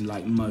on his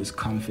like most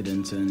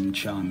confident and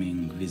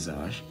charming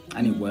visage,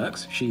 and it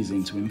works. She's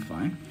into him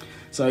fine.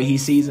 So he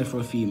sees her for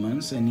a few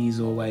months and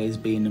he's always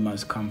being the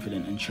most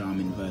confident and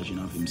charming version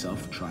of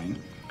himself, trying.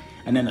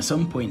 And then at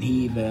some point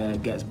he either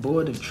gets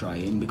bored of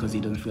trying because he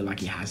doesn't feel like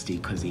he has to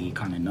because he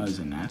kind of knows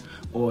her now,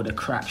 or the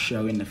cracks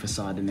show in the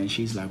facade and then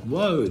she's like,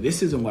 whoa,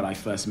 this isn't what I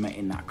first met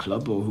in that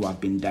club or who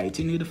I've been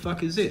dating, who the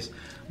fuck is this?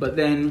 But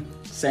then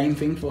same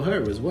thing for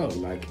her as well,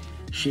 like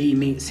she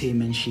meets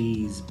him and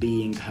she's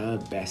being her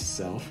best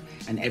self,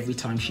 and every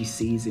time she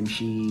sees him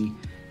she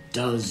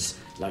does,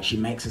 like, she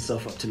makes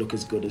herself up to look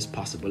as good as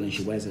possible, and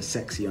she wears her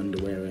sexy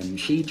underwear and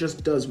she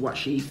just does what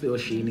she feels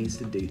she needs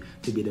to do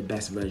to be the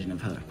best version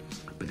of her.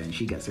 But then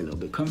she gets a little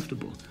bit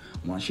comfortable.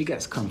 Once she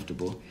gets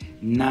comfortable,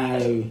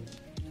 now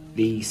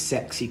the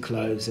sexy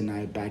clothes are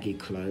now baggy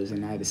clothes, and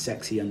now the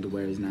sexy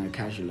underwear is now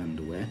casual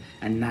underwear,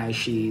 and now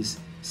she's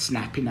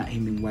snapping at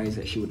him in ways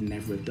that she would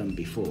never have done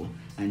before,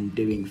 and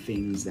doing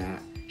things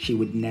that she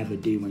would never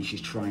do when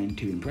she's trying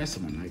to impress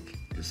someone. Like,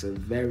 it's a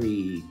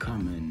very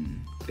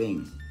common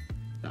thing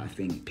that I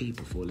think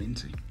people fall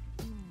into.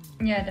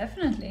 Yeah,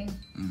 definitely.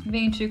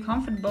 Being too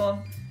comfortable,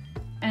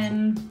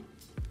 and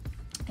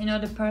you know,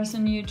 the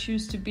person you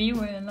choose to be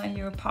with, like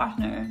your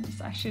partner,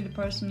 is actually the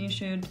person you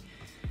should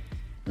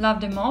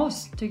love the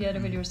most together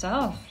with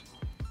yourself.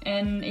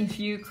 And if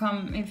you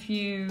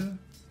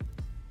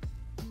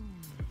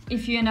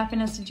if you end up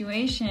in a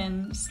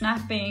situation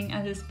snapping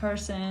at this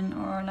person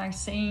or like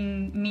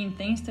saying mean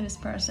things to this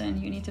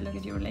person, you need to look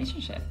at your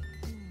relationship,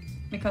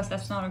 because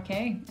that's not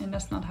okay and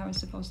that's not how it's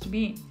supposed to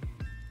be.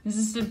 This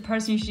is the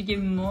person you should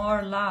give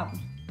more love,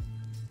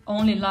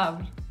 only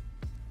love.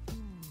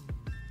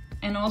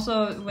 And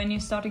also when you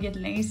start to get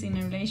lazy in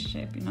a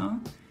relationship, you know,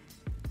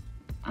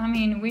 I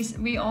mean,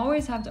 we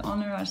always have to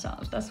honor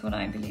ourselves. That's what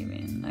I believe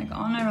in. Like,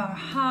 honor our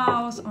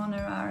house,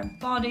 honor our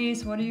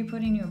bodies. What do you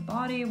put in your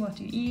body? What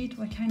do you eat?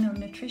 What kind of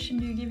nutrition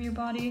do you give your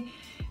body?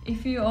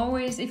 If you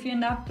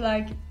end up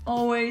like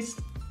always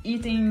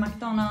eating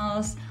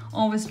McDonald's,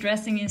 always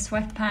dressing in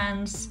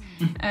sweatpants,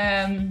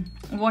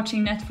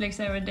 watching Netflix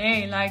every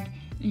day, like,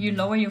 you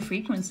lower your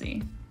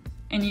frequency,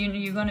 and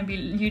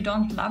you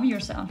don't love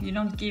yourself. You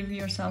don't give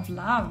yourself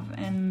love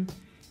and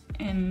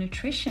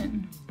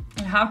nutrition.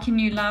 And how can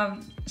you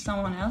love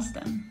someone else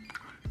then?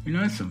 You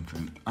know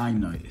something I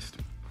noticed?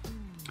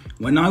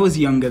 When I was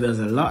younger, there's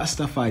a lot of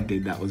stuff I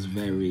did that was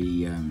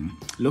very,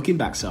 looking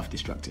back,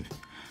 self-destructive.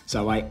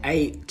 So I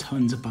ate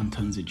tons upon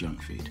tons of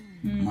junk food.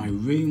 My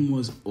room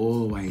was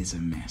always a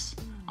mess.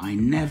 I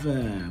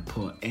never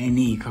put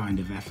any kind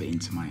of effort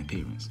into my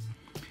appearance.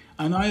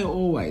 And I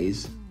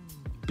always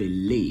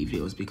believed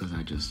it was because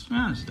I just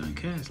don't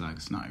care. It's like,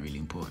 it's not really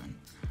important.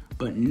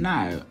 But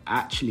now,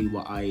 actually,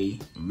 what I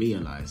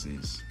realise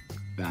is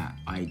that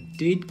I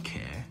did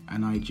care,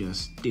 and I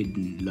just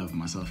didn't love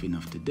myself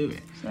enough to do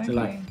it. Exactly. So,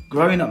 like,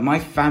 growing up, my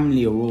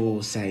family will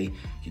all say,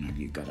 you know,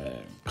 you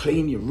gotta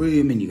clean your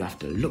room and you have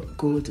to look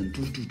good and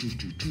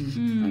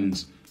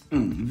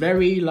and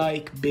very,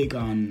 like, big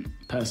on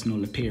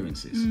personal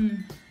appearances.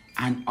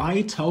 And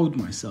I told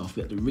myself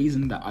that the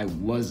reason that I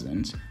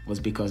wasn't was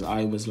because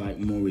I was, like,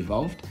 more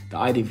evolved. That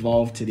I'd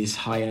evolved to this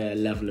higher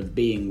level of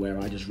being where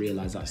I just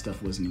realised that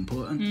stuff wasn't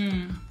important.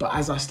 But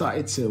as I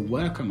started to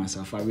work on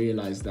myself, I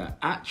realised that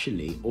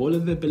actually all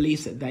of the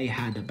beliefs that they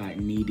had about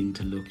needing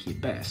to look your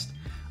best,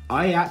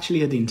 I actually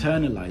had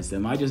internalized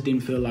them. I just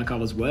didn't feel like I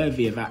was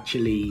worthy of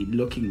actually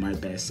looking my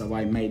best. So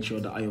I made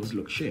sure that I always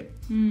looked shit,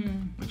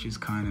 which is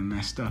kind of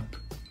messed up.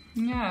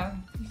 Yeah,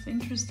 it's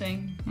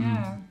interesting.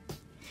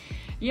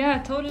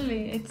 Yeah,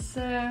 totally. It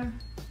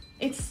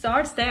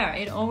starts there.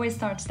 It always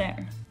starts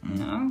there, you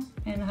know?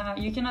 And how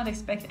you cannot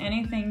expect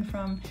anything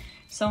from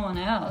someone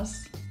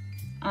else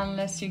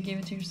unless you give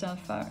it to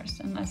yourself first,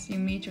 unless you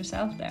meet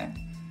yourself there.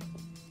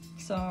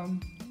 So,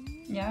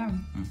 yeah.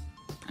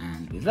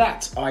 And with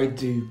that, I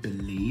do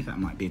believe that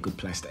might be a good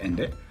place to end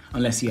it.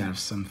 Unless you have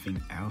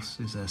something else.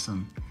 Is there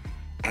some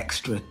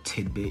extra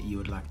tidbit you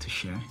would like to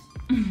share?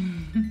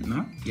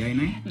 No? Yeah,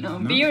 no?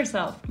 Be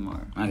yourself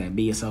more. Okay,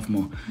 be yourself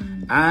more.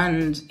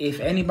 And if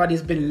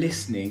anybody's been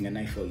listening and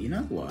they thought, you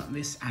know what,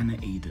 this Anna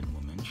Eden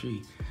woman,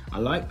 I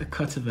like the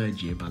cut of her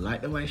jib, I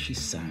like the way she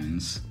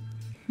sounds.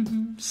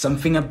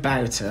 Something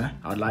about her,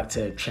 I'd like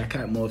to check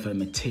out more of her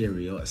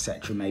material,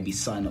 etc. Maybe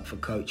sign up for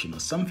coaching or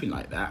something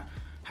like that.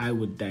 How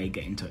would they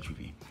get in touch with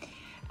you?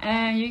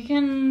 You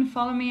can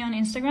follow me on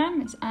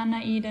Instagram. It's Anna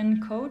Eden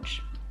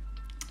Coach.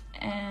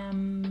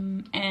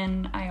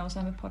 And I also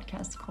have a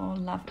podcast called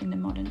Love in the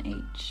Modern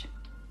Age.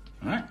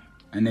 Alright,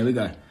 and there we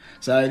go.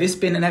 So this has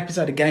been an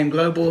episode of Game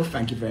Global.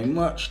 Thank you very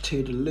much.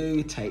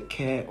 Toodaloo, take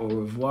care, au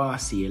revoir,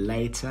 see you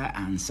later,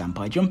 and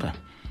Sampai Jumper.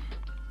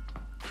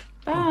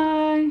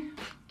 Bye.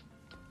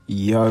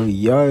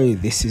 Yo,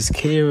 this is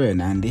Kieran,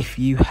 and if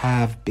you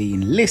have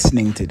been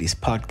listening to this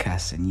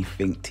podcast and you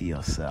think to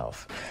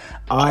yourself,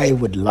 I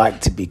would like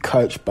to be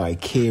coached by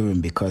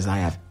Kieran because I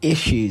have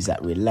issues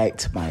that relate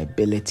to my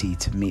ability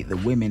to meet the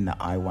women that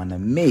I want to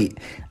meet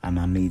and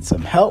I need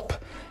some help,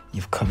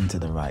 you've come to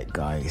the right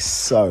guy.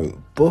 So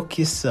book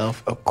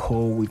yourself a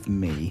call with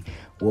me.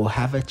 We'll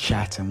have a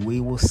chat and we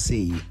will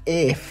see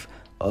if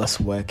us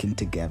working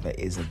together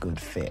is a good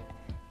fit.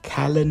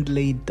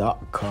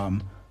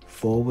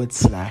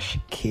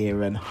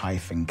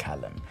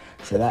 Calendly.com/Kieran-Callum.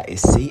 So that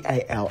is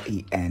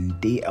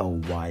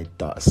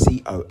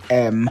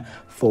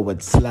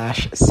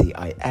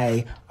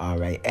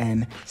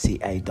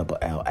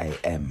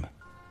CALENDLY.com/CIARANCALLAM.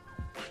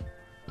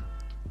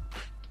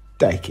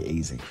 Take it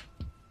easy.